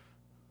terrifying.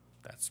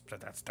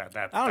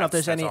 That. I don't know if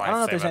there's any. I don't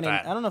know if there's any. I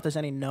I don't know if there's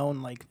any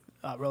known like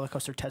roller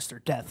coaster tester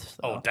deaths.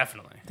 Oh, though.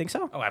 definitely. Think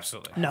so? Oh,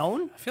 absolutely.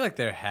 Known? I feel like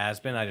there has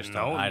been. I just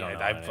don't. No, I don't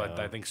know.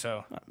 I think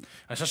so.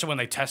 Especially when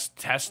they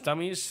test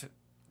dummies,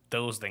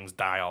 those things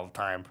die all the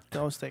time.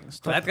 Those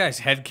things. That guy's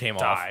head came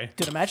off. Die.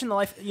 Dude, imagine the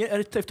life.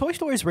 If Toy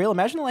Story is real,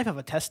 imagine the life of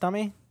a test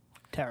dummy.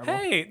 Terrible.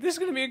 Hey, this is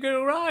gonna be a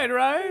good ride,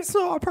 right? It's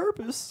our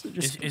purpose.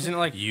 Just Isn't it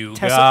like you?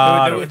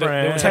 Tesla-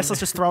 there was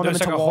Tesla's just throwing them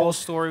like into a whole walls.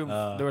 story.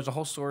 There was a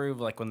whole story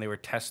of like when they were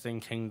testing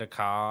King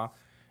Ka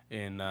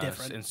in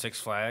Different. in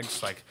Six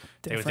Flags. Like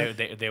Different.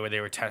 they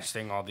were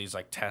testing all these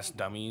like test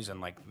dummies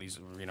and like these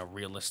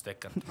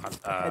realistic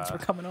heads were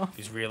coming off.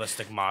 these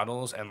realistic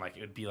models, and like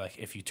it would be like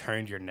if you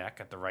turned your neck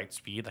at the right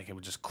speed, like it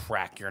would just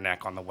crack your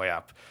neck on the way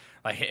up.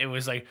 Like it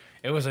was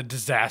a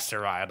disaster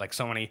ride. Like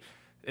so many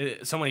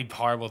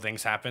horrible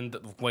things happened.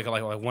 Like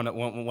one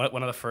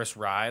of the first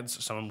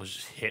rides, someone was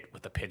just hit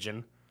with a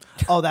pigeon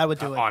Oh, that would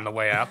do it. on the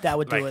way up. That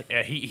would do Like, it.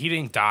 Yeah, he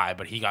didn't die,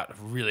 but he got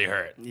really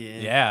hurt. Yeah.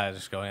 Yeah,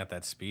 just going at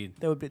that speed.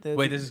 That would be. that would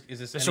Wait, be- is this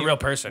This is any- a real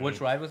person. Which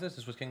ride was this?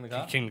 This was King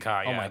Ka? King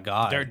Ka. Oh Yeah. my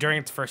God. During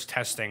its first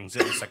testings,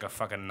 it was like a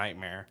fucking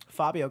nightmare.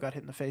 Fabio got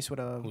hit in the face with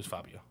a. Who's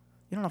Fabio?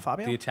 You don't know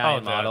Fabio? The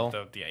Italian model.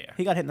 Yeah.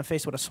 He got hit in the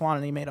face with a swan,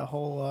 and he made a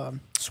whole.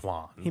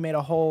 Swan. He made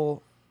a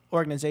whole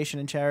organization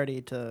and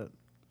charity to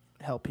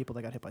help people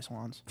that got hit by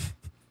swans.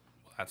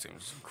 That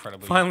seems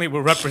incredibly. Finally,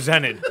 we're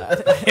represented.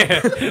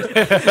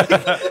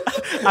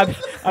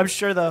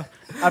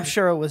 I'm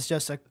sure it was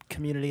just a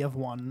community of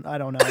one. I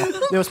don't know.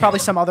 There was probably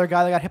some other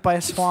guy that got hit by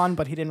a swan,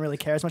 but he didn't really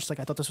care as much. Like,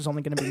 I thought this was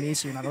only going to be me,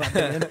 so you're not allowed to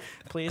be in it,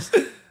 please.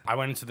 I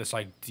went into this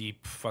like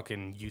deep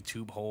fucking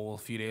YouTube hole a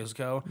few days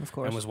ago, Of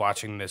course. and was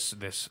watching this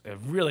a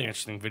really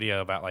interesting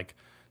video about like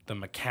the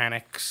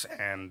mechanics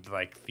and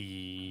like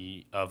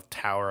the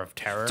Tower of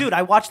Terror. Dude,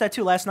 I watched that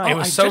too last night. It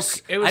was I so.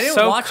 just- It was I didn't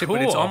so watch cool. it,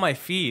 but it's on my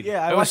feed.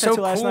 Yeah, I it was watched so that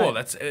too last cool.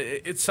 night.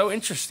 It's so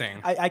interesting.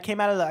 I came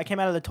out of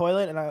the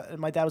toilet and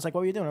my dad was like,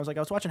 "What were you doing?" I was like,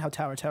 "I was watching how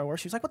Tower of Terror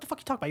works." She was like, "What the fuck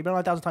you talking about? You've been on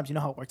it 1,000 times. You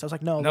know how it works." I was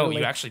like, "No, No, literally."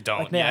 you actually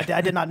don't. Like, yeah,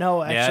 I did not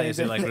know actually is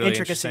it, the like, really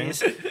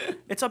intricacies.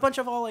 It's a bunch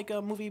of all like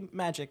movie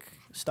magic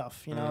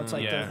stuff. You know, it's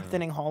like Yeah. the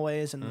thinning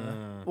hallways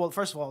and well,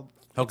 first of all,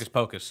 Hocus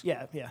Pocus.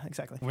 yeah,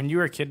 exactly. When you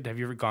were a kid, have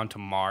you ever gone to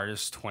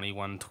Mars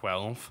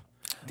 2112?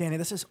 Danny,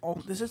 this is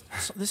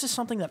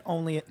something that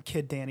only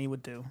kid Danny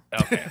would do.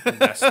 Okay,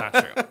 that's not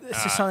true.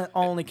 This is something that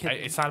only kid.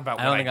 It's not about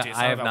I what don't I think did. It's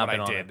I not have about not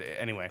what been I on did.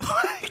 Anyway,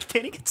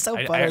 Danny gets so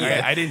I, buttery.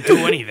 I didn't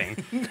do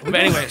anything. But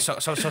anyway, so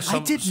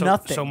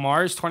nothing. So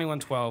Mars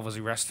 2112 was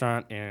a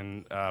restaurant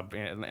in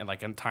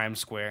Times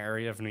Square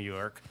area of New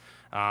York,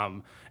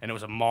 and it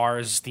was a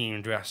Mars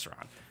themed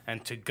restaurant.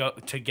 And to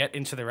get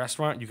into the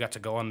restaurant, you got to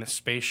go on this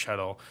space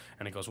shuttle,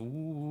 and it goes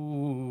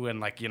ooh,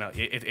 and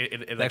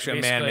It's actually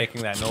a man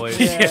making that noise.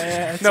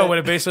 Yeah, no, but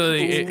it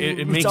basically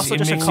it makes also it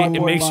just a makes you, it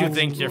cardboard makes you box.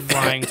 think you're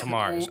flying to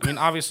Mars. I mean,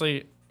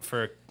 obviously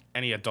for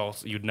any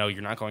adult, you'd know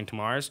you're not going to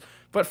Mars,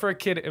 but for a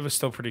kid, it was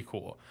still pretty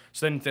cool.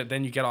 So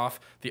then you get off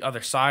the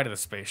other side of the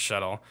space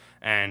shuttle,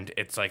 and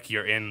it's like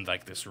you're in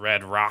like this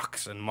red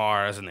rocks and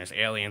Mars, and there's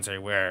aliens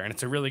everywhere, and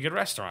it's a really good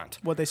restaurant.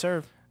 What they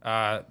serve?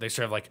 They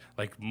serve like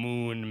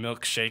moon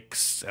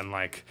milkshakes and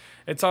like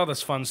it's all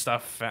this fun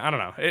stuff. I don't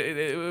know.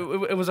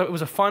 It was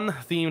a fun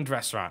themed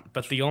restaurant,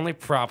 but the only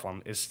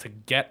problem is to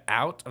get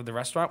out of the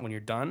restaurant when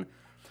you're done.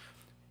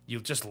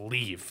 You just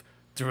leave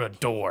through a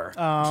door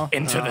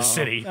into the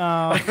city.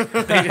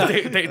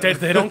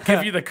 They don't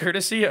give you the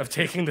courtesy of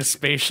taking the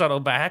space shuttle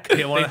back.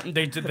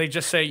 They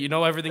just say, you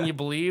know everything you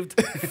believed?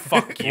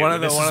 Fuck you. One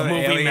of the This is movie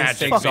aliens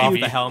magic. takes off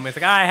baby. the helmet. It's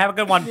like, all right, have a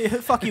good one.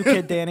 Fuck you,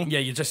 kid Danny. Yeah,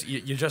 you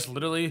just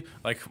literally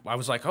like I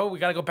was like, oh, we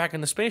gotta go back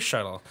in the space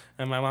shuttle,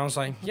 and my mom was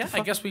like, yeah,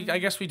 I guess we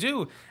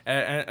do,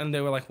 and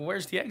they were like, well,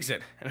 where's the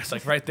exit? And it's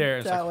like right there.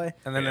 It's That like, way.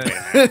 And then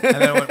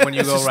when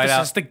you go right this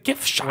out, is the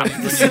gift shop.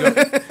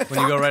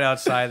 when you go right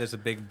outside, there's a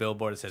big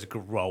billboard that says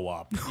 "Grow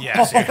up."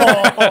 Yes.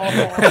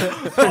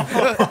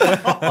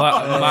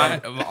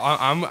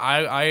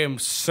 I am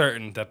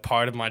certain that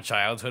part of my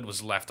childhood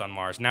was left on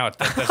Mars. Now it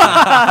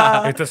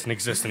doesn't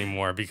exist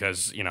anymore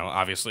because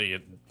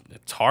obviously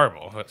it's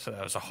horrible. It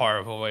was a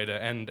horrible way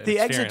to end. The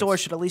exit door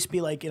experience. should at least be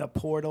like in a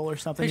portal or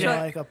something. Picture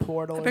Like a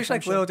portal. Or Picture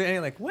like some little shit. Danny,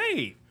 like,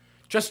 wait.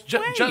 Just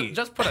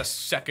put a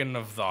second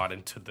of thought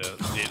into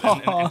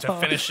into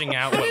finishing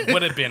out what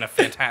would have been a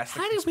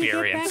fantastic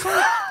experience.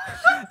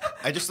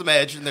 I just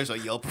imagine there's a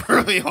Yelp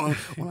review on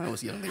when I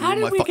was young. How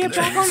did we get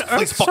back on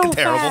Earth It's fucking so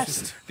terrible.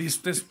 fast?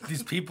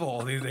 These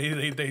people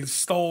they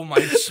stole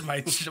my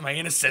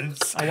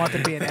innocence. I wanted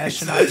to be an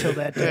astronaut till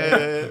that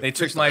day. They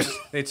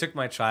took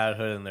my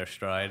childhood in their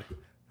stride.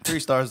 3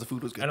 stars. The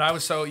food was good. And I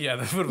was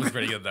the food was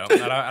pretty good though.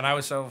 And I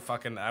was so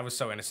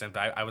innocent.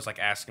 I was like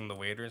asking the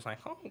waiters like,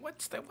 oh,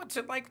 what's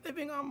it like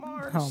living on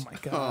Mars? Oh my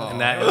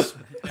god.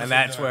 And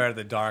that's where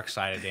the dark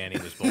side of Danny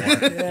was born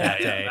that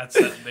day. That's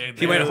it.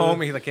 He went home.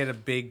 He had a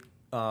big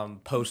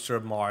poster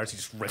of Mars. He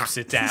just rips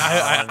it down.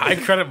 I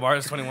credit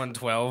Mars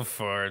 2112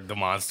 for the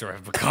monster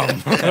I've become.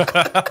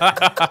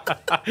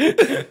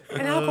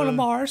 And I'll go to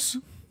Mars.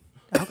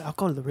 I'll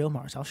go to the real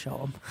Mars. I'll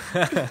show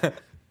him.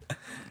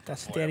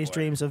 That's Danny's boy.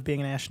 dreams of being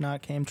an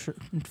astronaut came to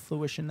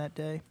fruition that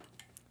day.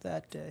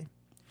 You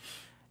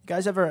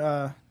guys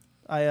ever?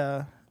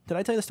 Did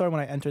I tell you the story when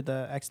I entered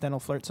the accidental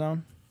flirt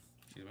zone?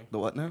 The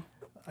what now?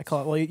 I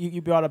call it. Well, you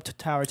brought up to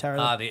Tower, The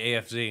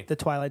AFZ. the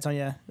Twilight Zone.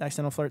 Yeah, the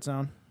accidental flirt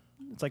zone.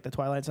 It's like the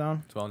Twilight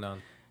Zone. It's well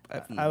known.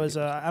 I was.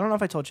 I don't know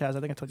if I told Chaz. I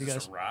think I told you Is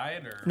guys. this a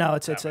ride or No,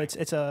 it's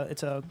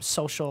a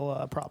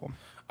social problem.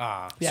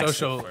 The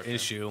Social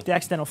issue. The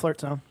accidental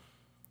flirt zone.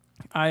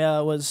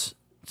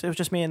 It was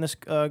just me and this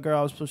girl.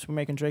 I was supposed to be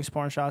making drinks,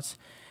 pouring shots,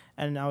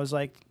 and I was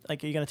like, are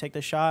you gonna take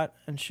this shot?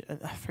 And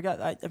I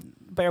forgot.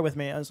 Bear with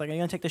me. I was like, are you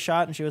gonna take the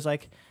shot? And she was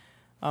like,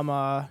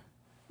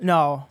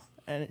 no.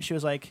 And she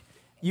was like,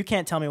 you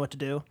can't tell me what to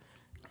do.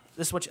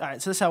 This is what. All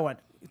right. So this is how it went.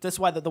 This is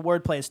why the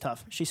wordplay is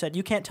tough. She said,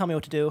 you can't tell me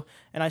what to do,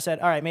 and I said,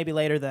 all right, maybe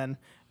later then,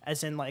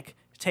 as in like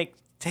take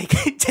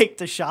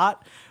the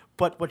shot.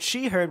 But what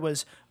she heard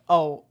was,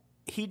 oh,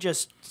 he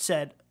just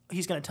said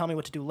he's gonna tell me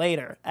what to do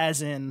later,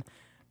 as in.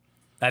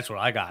 That's what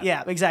I got.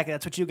 Yeah, exactly.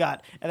 That's what you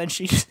got. And then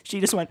she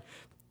just went,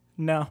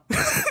 no.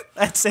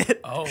 That's it.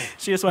 Oh.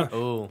 She just went,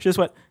 Ooh.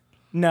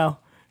 no.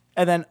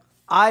 And then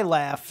I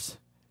laughed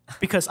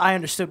because I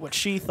understood what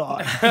she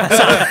thought.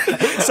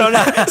 So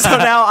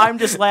now I'm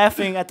just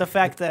laughing at the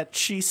fact that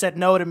she said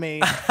no to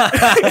me.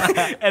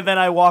 And then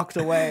I walked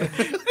away.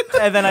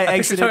 And then I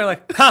exited. Totally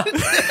like, huh.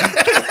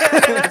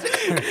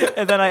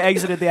 And then I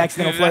exited the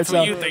accidental flirt That's what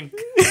zone. you think.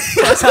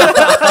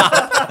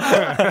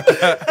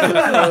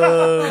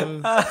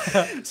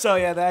 So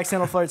yeah, the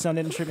accidental flirt zone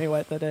didn't treat me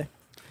wet that day.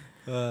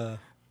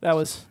 That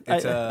was.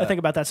 I think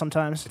about that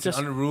sometimes. It's Just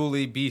an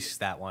unruly beast,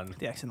 that one.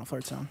 the accidental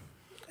flirt zone.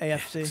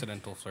 AFC.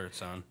 Accidental flirt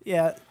zone.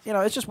 Yeah,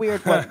 it's just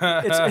weird.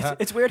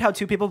 It's weird how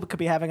two people could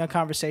be having a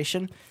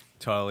conversation,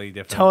 Totally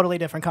different. totally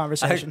different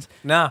conversations.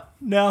 Nah.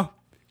 No,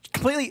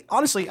 completely.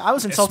 Honestly, I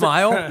was insulted.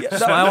 Smile? Yeah,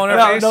 Smile on her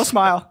no, face? no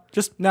smile.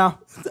 Just no.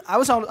 I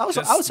was hurt.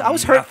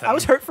 nothing. I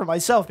was hurt for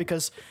myself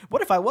because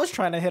what if I was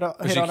trying to hit on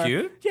she her?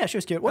 cute? Yeah, she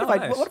was cute. What Oh, if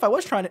nice. What if I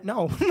was trying to?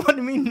 No. What do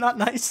you mean not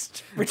nice?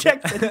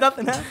 Rejected.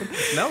 Nothing happened.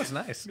 No, it's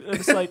nice.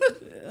 It's like.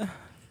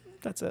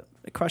 That's it.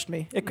 It crushed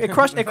me. It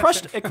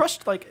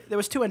crushed. Like there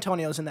was 2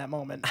 Antonios in that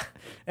moment,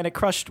 and it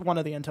crushed one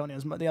of the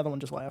Antonios. The other one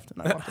just laughed,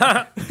 and I walked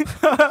away.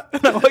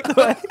 And I walked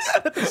away.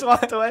 Just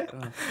walked away.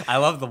 I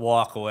love the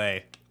walk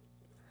away.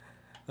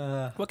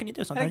 What can you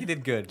do? I think Sometimes you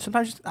did good.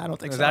 Sometimes I don't It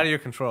think was so. out of your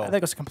control. I think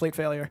it was a complete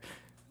failure.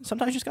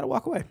 Sometimes you just gotta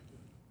walk away.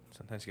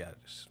 Sometimes you gotta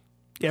just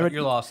You cut ever,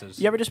 your losses.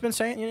 you ever just been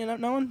saying,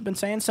 no one been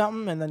saying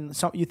something, and then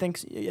you think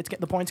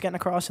the point's getting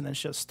across, and then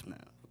it's just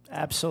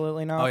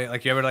absolutely not. Oh yeah,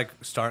 like you ever like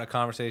start a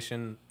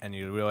conversation and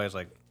you realize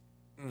like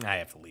I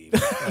have to leave.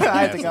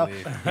 I have to go.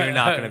 leave. You're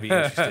not gonna be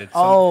interested.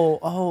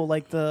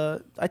 Like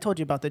I told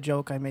you about the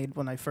joke I made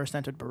when I first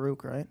entered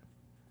Baruch, right?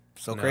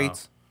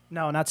 Socrates.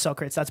 No, not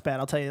Socrates. That's bad.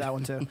 I'll tell you that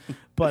one too.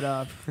 But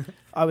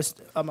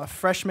I'm a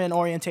freshman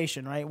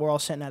orientation, right? We're all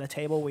sitting at a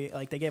table.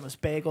 They gave us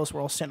bagels.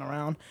 We're all sitting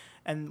around,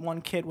 and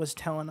one kid was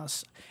telling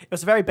us it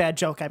was a very bad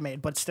joke I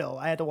made, but still,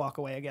 I had to walk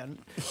away again.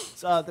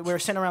 So we were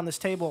sitting around this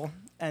table,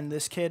 and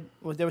this kid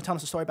they were telling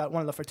us a story about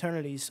one of the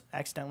fraternities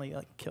accidentally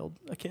killed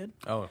a kid.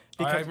 Oh,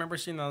 I remember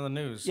seeing that on the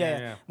news.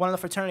 Yeah. One of the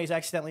fraternities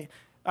accidentally.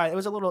 All right, it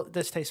was a little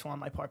distasteful on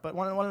my part, but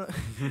one of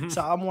the,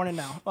 so I'm warning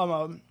now.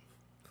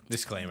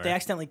 disclaimer. They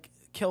accidentally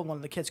killed one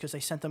of the kids because they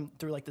sent them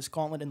through like this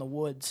gauntlet in the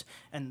woods,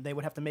 and they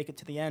would have to make it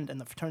to the end,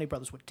 and the fraternity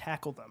brothers would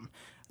tackle them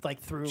like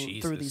through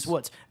these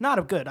woods. Not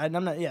a good. I'm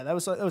not. Yeah, that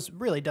was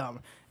really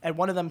dumb. And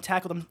one of them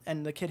tackled him,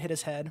 and the kid hit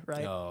his head.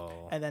 Right.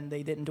 Oh. And then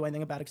they didn't do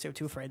anything about it because they were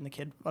too afraid, and the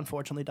kid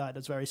unfortunately died.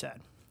 It's very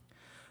sad.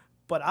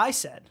 But I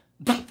said.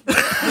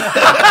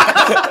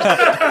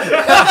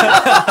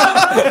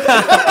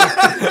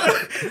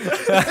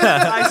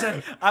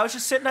 I was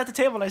just sitting at the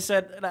table, and I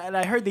said, and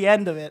I heard the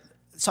end of it.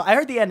 So I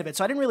heard the end of it.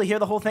 So I didn't really hear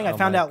the whole thing. I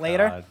found out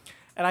later. God.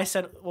 And I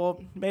said,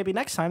 well, maybe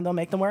next time they'll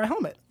make them wear a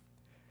helmet.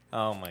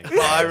 Oh my god.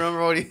 Oh, I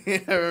remember what he.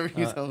 I remember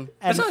you telling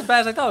That's not as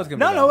bad as I thought it was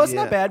gonna be. No, it's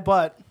Yeah. not bad,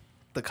 but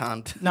the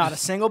content. not a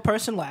single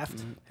person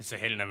laughed. It's a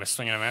hit and a miss,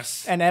 swing and a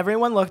miss. And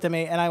everyone looked at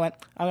me, and I went,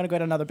 I'm going to go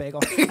get another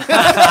bagel.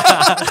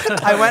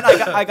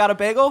 I got a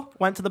bagel,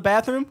 went to the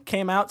bathroom,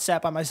 came out,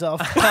 sat by myself.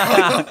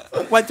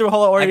 Went through a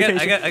whole I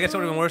orientation. guess it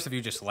would have been worse if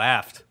you just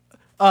laughed.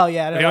 Oh,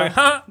 yeah. You're like,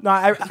 huh? No,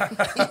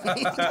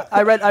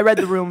 I read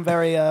the room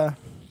very, I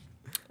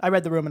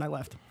read the room and I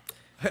left.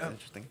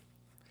 Interesting.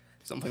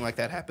 Something like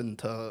that happened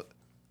to.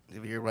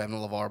 If you ever having a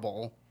LeVar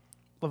Ball.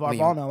 LeVar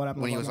Ball, no, what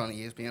happened? When he to was LeVar on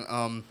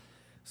ESPN.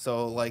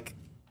 So like,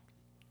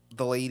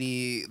 the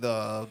lady,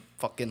 the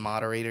fucking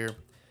moderator,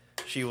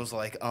 she was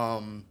like,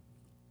 all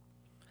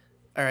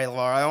right, LeVar,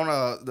 I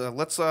wanna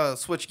let's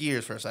switch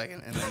gears for a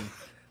second, and then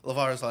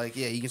LeVar's like,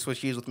 yeah, you can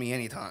switch gears with me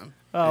anytime.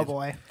 Oh, And-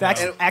 boy.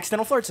 The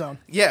accidental flirt zone.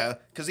 Yeah,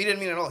 because he didn't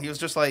mean it at all. He was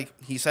just like,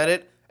 he said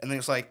it, and then he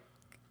was like,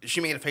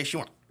 she made a face. She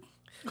went.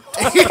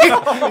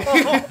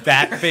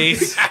 That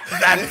face.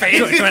 That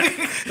face.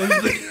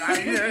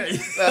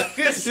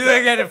 Dude,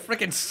 I got a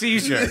freaking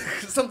seizure.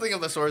 Something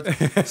of the sort.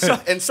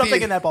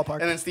 Something in that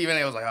ballpark. And then Stephen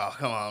A was like, "Oh,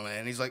 come on,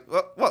 man." He's like,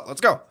 "What?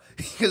 Let's go,"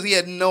 because he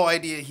had no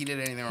idea he did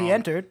anything wrong. He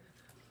entered.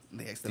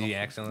 The accidental. The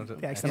accident.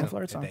 The accidental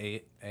flirt at song.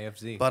 the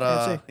AFZ. But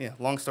AFC. yeah.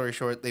 Long story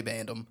short, they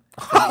banned him.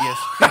 Yes.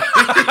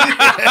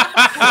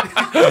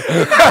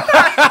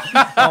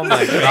 Oh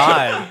my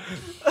god.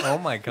 Oh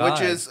my god.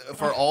 Which is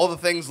for all the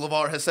things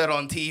LeVar has said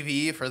on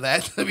TV, for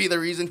that to be the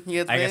reason he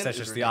gets I banned. guess that's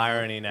is just the ridiculous.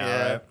 irony now,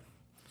 Yeah. right?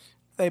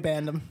 They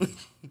banned him.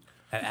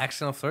 That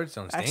accidental flirt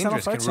zone is Accidental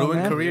dangerous. Can flirt zone, ruin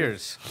man.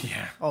 careers.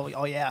 Yeah.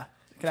 Oh yeah.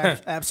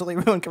 Could absolutely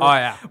ruin careers. Oh,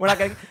 yeah. We're not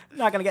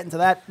gonna get into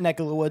that neck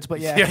of the woods, but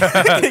yeah,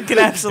 it can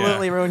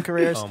absolutely ruin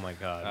careers. Oh my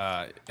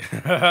god.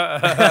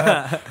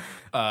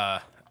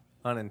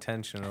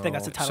 Unintentional. I think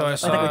that's the title.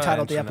 So I I think we saw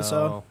titled the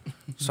episode.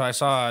 So I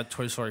saw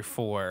Toy Story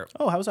 4.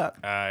 Oh, how was that?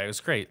 It was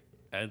great.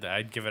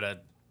 I'd give it a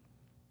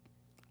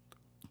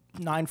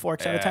 9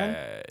 forks out of 10.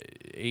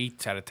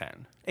 8 out of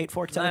 10. 8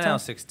 forks out 9 of out 10.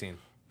 of 16.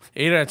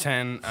 8 out of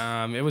 10.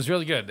 It was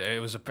really good. It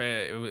was.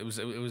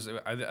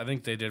 I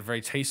think they did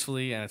very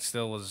tastefully, and it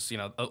still was.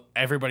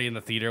 Everybody in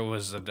the theater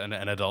was an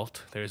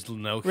adult. There's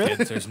no kids.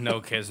 Really? There's no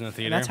kids in the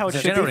theater. And that's how it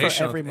It's a should be for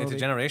generational- every it's a movie.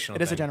 generational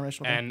It is a thing.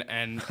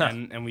 generational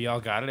thing. and we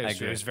all got it. It was,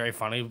 agree. it was very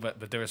funny,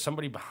 but there was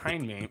somebody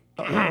behind me,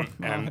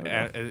 and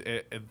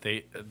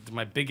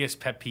my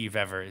biggest pet peeve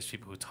ever is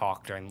people who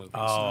talk during movies.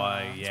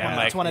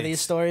 Yeah. It's one of these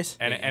stories.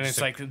 And It's it's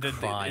a like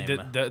crime.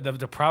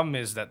 the problem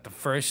is that the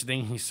first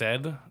thing he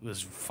said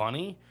was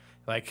funny.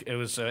 Like it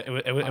was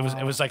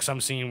like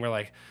some scene where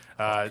like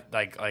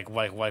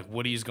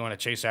Woody's going to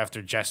chase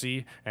after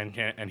Jesse,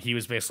 and he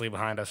was basically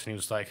behind us, and he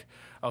was like,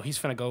 oh, he's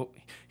finna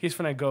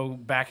go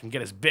back and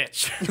get his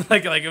bitch.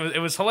 like it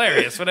was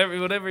hilarious.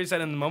 Whatever he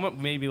said in the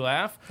moment made me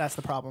laugh. That's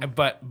the problem.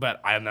 But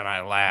and then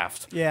I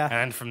laughed. Yeah.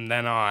 And from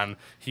then on,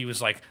 he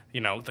was like,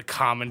 the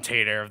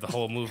commentator of the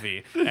whole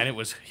movie, and it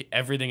was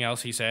everything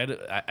else he said.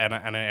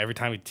 And every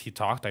time he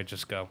talked, I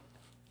just go.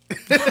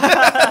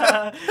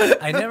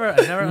 I never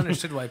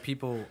understood why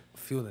people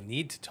feel the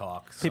need to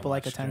talk. So People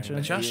like much during attention.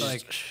 the- Just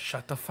like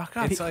shut the fuck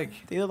up. it's like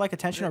They either like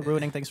attention or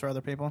ruining things for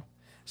other people.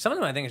 some of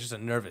them I think it's just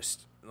a nervous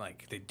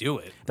like they do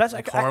it. That's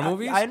like like- horror I-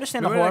 movies. I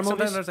understand the Remember, horror like,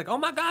 sometimes movies. There's like, oh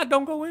my god,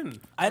 don't go in.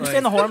 I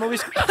understand the horror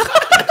movies.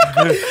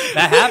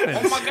 That happens.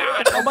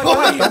 Oh my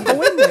god, don't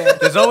go in there.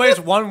 There's always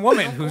one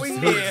woman who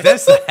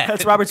says that.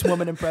 That's Robert's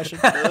woman impression.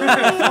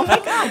 Oh my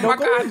god, don't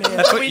go in there.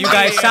 That's what you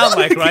guys sound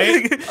like,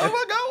 right? Oh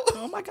my god!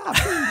 Oh my god,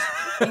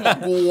 please.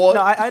 What?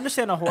 No, I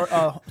understand a horror.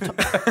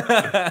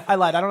 I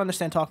lied. I don't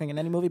understand talking in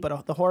any movie,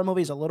 but the horror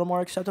movie is a little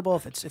more acceptable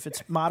if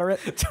it's moderate.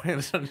 I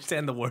don't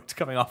understand the words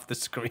coming off the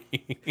screen.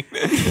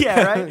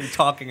 Yeah, right.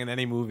 Talking in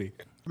any movie.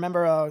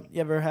 Remember,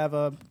 you ever have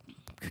a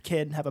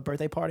kid have a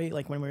birthday party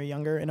like when we were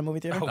younger in a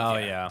movie theater? Oh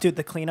yeah. Dude,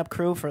 the cleanup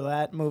crew for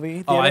that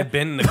movie. Oh, theater, I've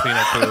been in the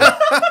cleanup crew.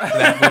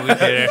 That movie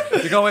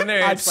theater. You go in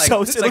there, it's like,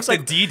 so- it's it like looks the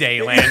like-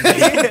 D-Day landing.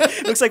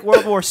 it looks like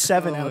World War VII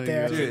out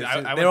there. Dude, I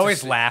went they're to always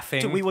see-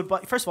 laughing. Dude, we would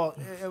buy, first of all,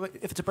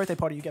 if it's a birthday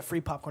party, you get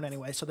free popcorn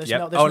anyway. So there's Yep.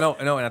 no.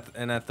 There's no.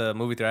 And at the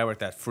movie theater I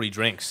worked at, free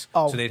drinks.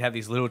 Oh. So they'd have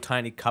these little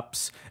tiny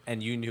cups,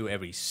 and you knew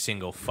every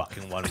single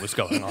fucking one was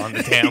going on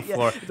the damn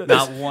floor.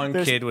 Not one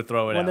there's- kid would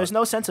throw it When out. there's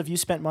no sense of you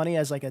spent money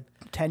as like a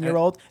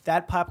 10-year-old,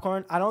 that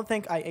popcorn, I don't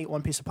think I ate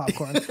one piece of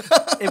popcorn.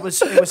 it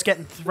was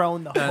getting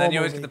thrown the whole and then you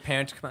always movie. get the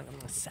parents come out.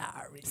 I'm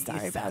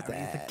sorry about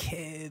that. The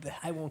kid,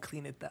 I won't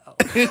clean it though.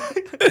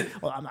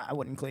 Well, I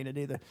wouldn't clean it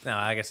either. No,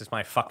 I guess it's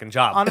my fucking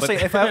job. Honestly,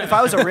 but- if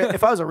I was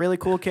if I was a really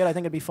cool kid, I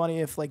think it'd be funny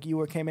if like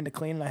came in to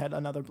clean and I had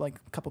another like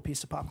couple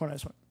pieces of popcorn. I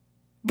just went,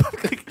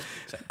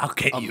 I'll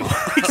get you.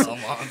 A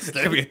monster.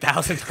 It'll be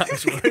 1,000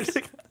 times worse.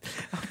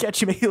 I'll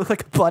get you, make you look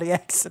like a bloody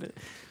accident.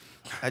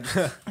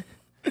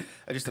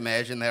 I just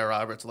imagine that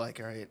Robert's like,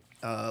 all right,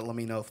 let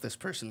me know if this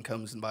person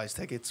comes and buys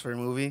tickets for a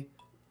movie,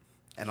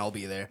 and I'll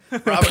be there.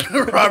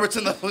 Robert's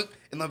in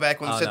the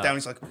back when they Oh, sit no. down.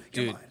 He's like,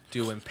 "You're mine."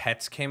 Dude, when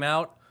Pets came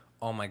out,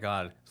 oh my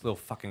god, little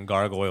fucking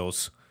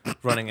gargoyles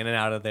running in and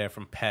out of there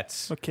from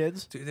Pets. With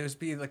kids. Dude, there's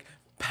be like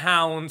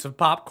pounds of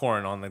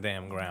popcorn on the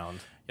damn ground.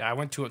 Yeah, I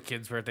went to a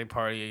kid's birthday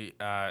party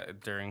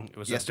during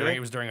Yesterday? it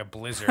was during a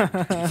blizzard.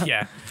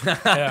 Yeah,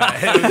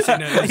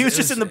 it was, He was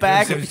just in the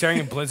back. It was during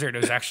a blizzard.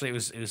 It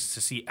was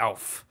to see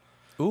Elf.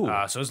 Ooh,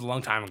 So it was a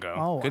long time ago.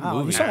 Oh, Good wow.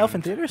 movie. You saw Elf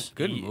in theaters?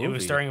 good It movie.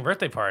 was during a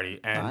birthday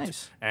party, and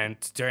Nice. and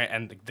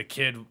the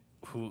kid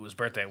whose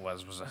birthday it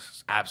was an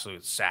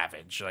absolute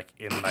savage, like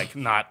in like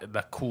not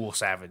the cool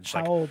savage,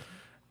 How like old?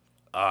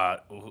 I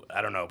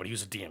don't know, but he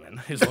was a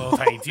demon. He's the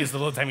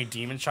little tiny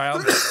demon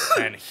child,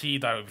 and he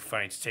thought it would be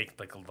funny to take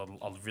like a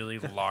really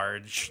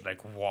large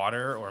like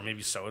water or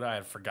maybe soda,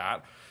 I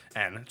forgot,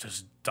 and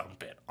just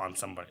dump it on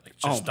somebody, like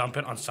just dump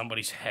it on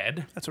somebody's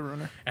head, That's a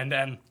ruiner. and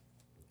then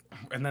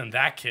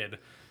that kid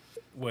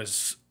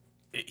was.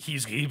 He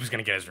was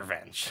gonna get his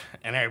revenge,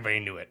 and everybody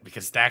knew it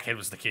because that kid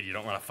was the kid you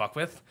don't want to fuck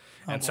with,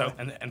 and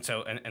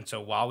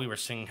so while we were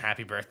singing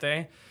Happy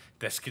Birthday,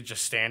 this kid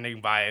just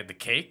standing by the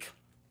cake,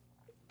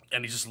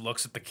 and he just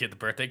looks at the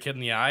birthday kid in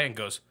the eye, and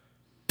goes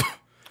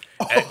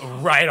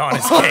right on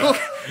his cake.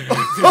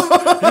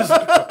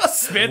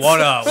 Spits. What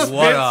a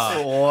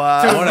Wow.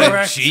 what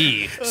a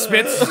G.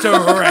 Spits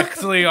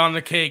directly on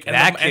the cake, and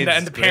That and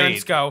kid's the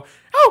parents great. go,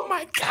 "Oh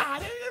my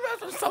god,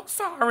 I'm so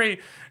sorry."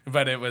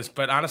 But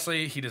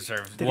honestly, he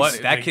deserved it. What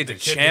The- that the kid's a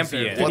kid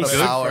champion. deserved it. What a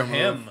Good power for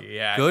him. move.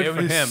 Yeah, Good it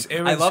for was- him. it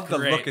I was love the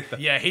great. look at the.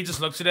 Yeah, he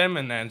just looks at him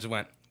and then just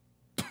went.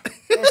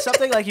 It's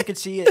something like you could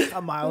see it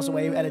a miles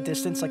away at a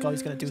distance, like, oh,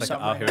 he's going to do Like,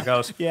 something. oh, right here now. it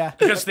goes. Yeah.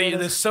 Because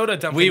the soda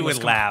dumping We was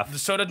would laugh. The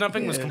soda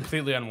dumping was Yeah.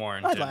 completely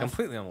unwarranted. I'd laugh.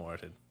 Completely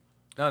unwarranted.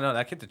 No,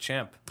 that kid's a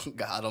champ.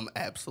 Got him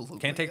absolutely.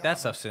 Can't take that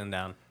stuff sitting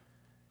down.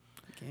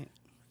 Can't.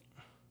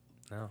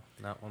 No,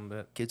 not one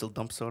bit. Kids will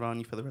dump soda on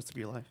you for the rest of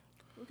your life.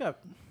 I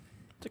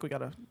think we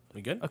got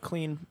We good? a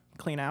clean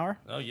hour.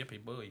 Oh,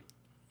 yippee boy.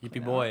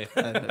 Yippie boy.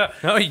 Oh,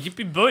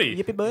 yippee boy. Yippee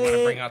Want to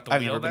boy. bring out the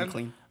I've wheel never been then?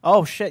 clean.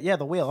 Oh, shit. Yeah,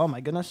 the wheel. Oh,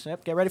 my goodness.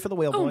 Yep. Get ready for the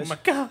wheel, Oh boys. my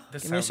god.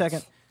 This Give me a sounds-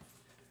 second.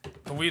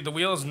 The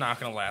wheel is not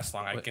going to last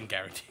long, I can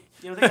guarantee.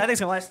 I think it's going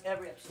to last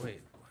every episode.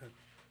 Wait,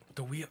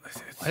 The wheel.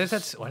 why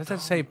does that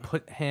say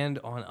put hand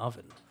on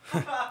oven?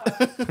 Does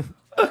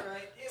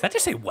that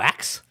just say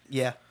wax?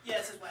 Yeah. Yeah,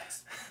 it says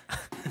wax.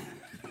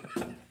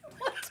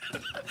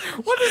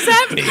 What does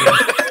that mean?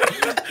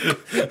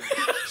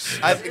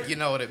 I think you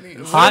know what it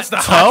means. Hot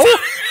toe?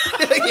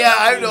 Yeah,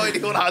 I have no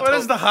idea what hot What toe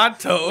is the hot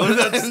toe? I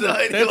have no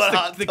idea what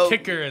hot the toe.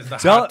 kicker is the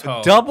hot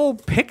toe. Double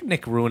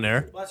picnic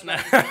ruiner. Well, that's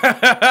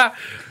right.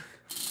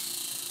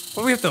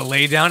 What, we have to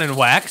lay down and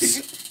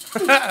wax?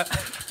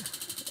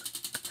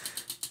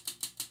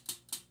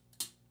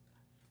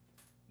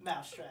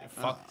 Mousetrap.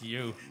 Fuck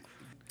you.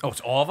 Oh,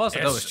 it's all of us? I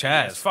thought it was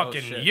Chaz. It's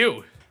fucking Oh, shit.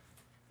 you.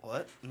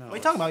 What? No. What are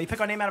you talking about? You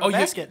pick our name out of a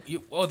basket.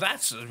 Oh,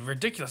 that's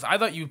ridiculous. I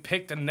thought you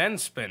picked and then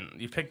spin.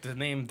 You picked the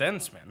name, then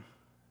spin.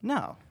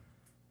 No.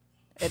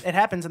 It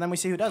happens, and then we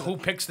see who does Who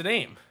it. picks the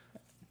name?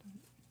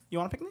 You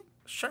want to pick a name?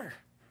 Sure.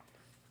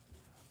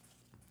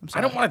 I'm I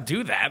sorry. don't want to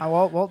do that.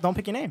 Well, don't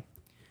pick your name.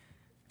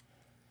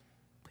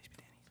 Please be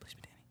Danny. Please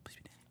be Danny. Please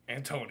be Danny.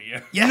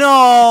 Antonia.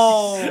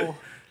 No.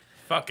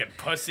 Fucking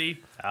pussy.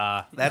 That's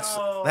No. that's The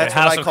what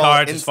house I of call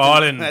cards is instant,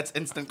 falling. That's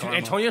instant karma.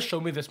 Antonia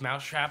showed me this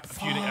mousetrap a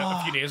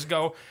few days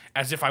ago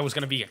as if I was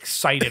gonna be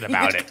excited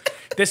about it.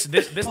 This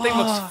thing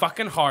looks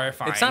fucking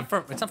horrifying. It's not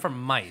for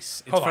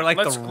mice. It's Hold for on, like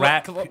let's- the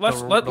rat.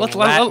 Let's the let's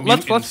rat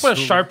let's mutants put a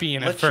who- Sharpie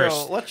in it Let's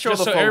first. show- let's show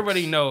just the so folks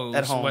everybody knows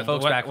at home. what,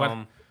 Folks what, back what-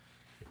 home.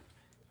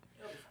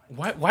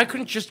 Why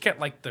couldn't you just get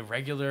like the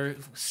regular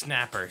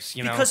snappers?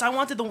 You know, Because I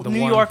wanted the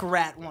New one- York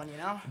rat one, you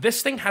know?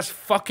 this thing has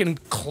fucking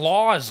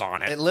claws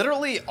on It it.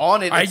 literally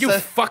on it. Are it you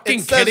says- fucking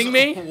it says, kidding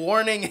me?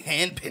 Warning: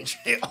 hand pinch.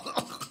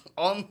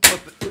 On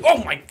the,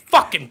 Oh my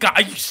fucking god!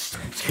 Are you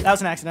That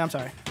was an accident. I'm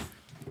sorry.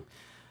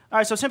 All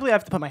right, so simply I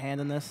have to put my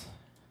hand in this.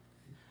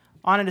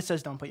 On it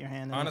says don't put your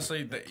hand in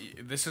honestly,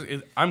 this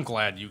is. I'm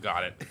glad you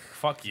got it.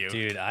 Fuck you.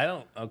 Dude, I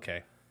don't. Okay.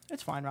 it.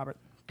 It's fine, Robert.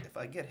 if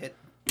I get hit,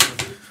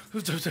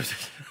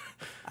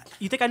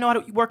 You think I know how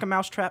to work a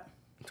mousetrap?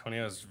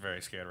 Antonio's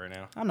very scared right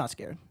now. I'm not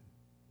scared.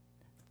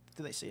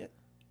 Do they see it?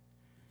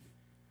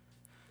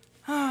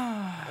 You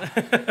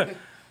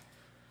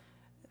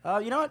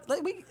know what?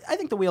 I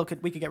think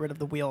we could get rid of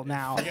the wheel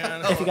now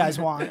if you guys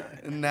want.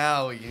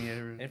 now you can get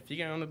rid of If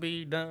you're gonna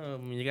be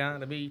dumb, you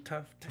gotta be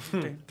tough.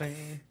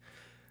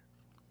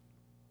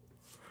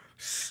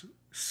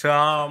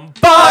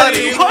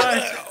 Somebody.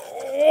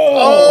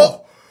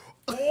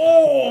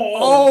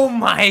 Oh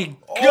my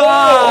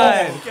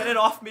god. Get it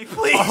off me,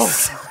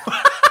 please.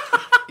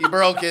 You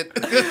broke it.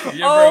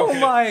 You Oh broke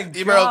my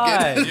You broke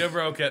god. it. You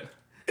broke it.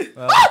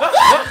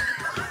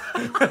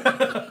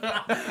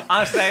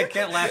 Honestly, I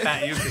can't laugh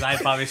at you because I'd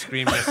probably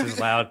scream just as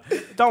loud.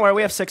 Don't worry,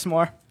 we have 6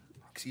 more.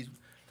 Excuse me.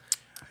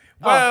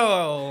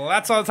 Well,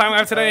 that's all the time we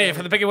have today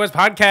for the Picky Boys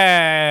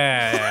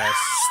podcast.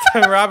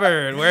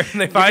 Robert, where can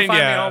they You find can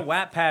you? find me on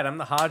Wattpad. I'm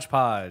the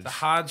Hodgepodge. The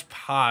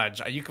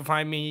Hodgepodge. You can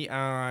find me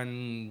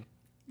on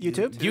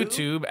YouTube?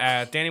 YouTube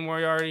at Danny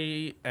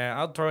Moriarty.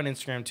 I'll throw an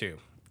Instagram too.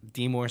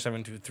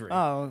 DMore723.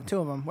 Oh, 2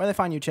 of them. Where do they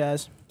find you,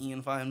 Chaz? You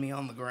can find me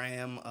on the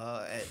gram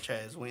at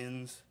Chaz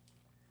Wins.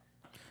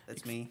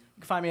 That's me. You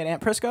can find me at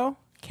Aunt Prisco.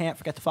 Can't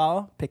forget to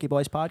follow Picky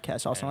Boys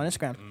Podcast, also on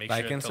Instagram. Make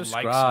Like sure and to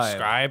subscribe. like,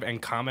 subscribe,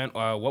 and comment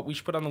what we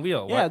should put on the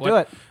wheel. Yeah, do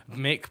it.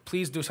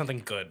 Please do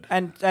something good.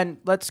 And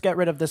let's get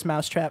rid of this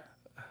mousetrap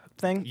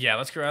thing. Yeah,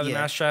 let's get out of the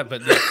Yeah. mousetrap,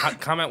 but yeah,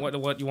 comment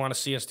what you want to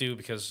see us do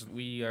because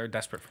we are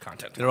desperate for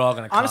content. They're all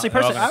gonna. Honestly,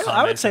 they're all personally, gonna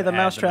I would comment say and the add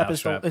mousetrap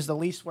mousetrap. is the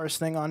least worst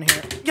thing on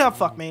here. Yeah,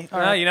 fuck me. All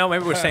right. You know,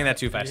 maybe we're saying that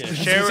too fast.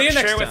 Share, See you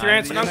next share with your time.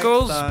 aunts and See you next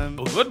uncles. time.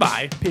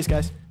 Goodbye. Peace,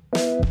 guys.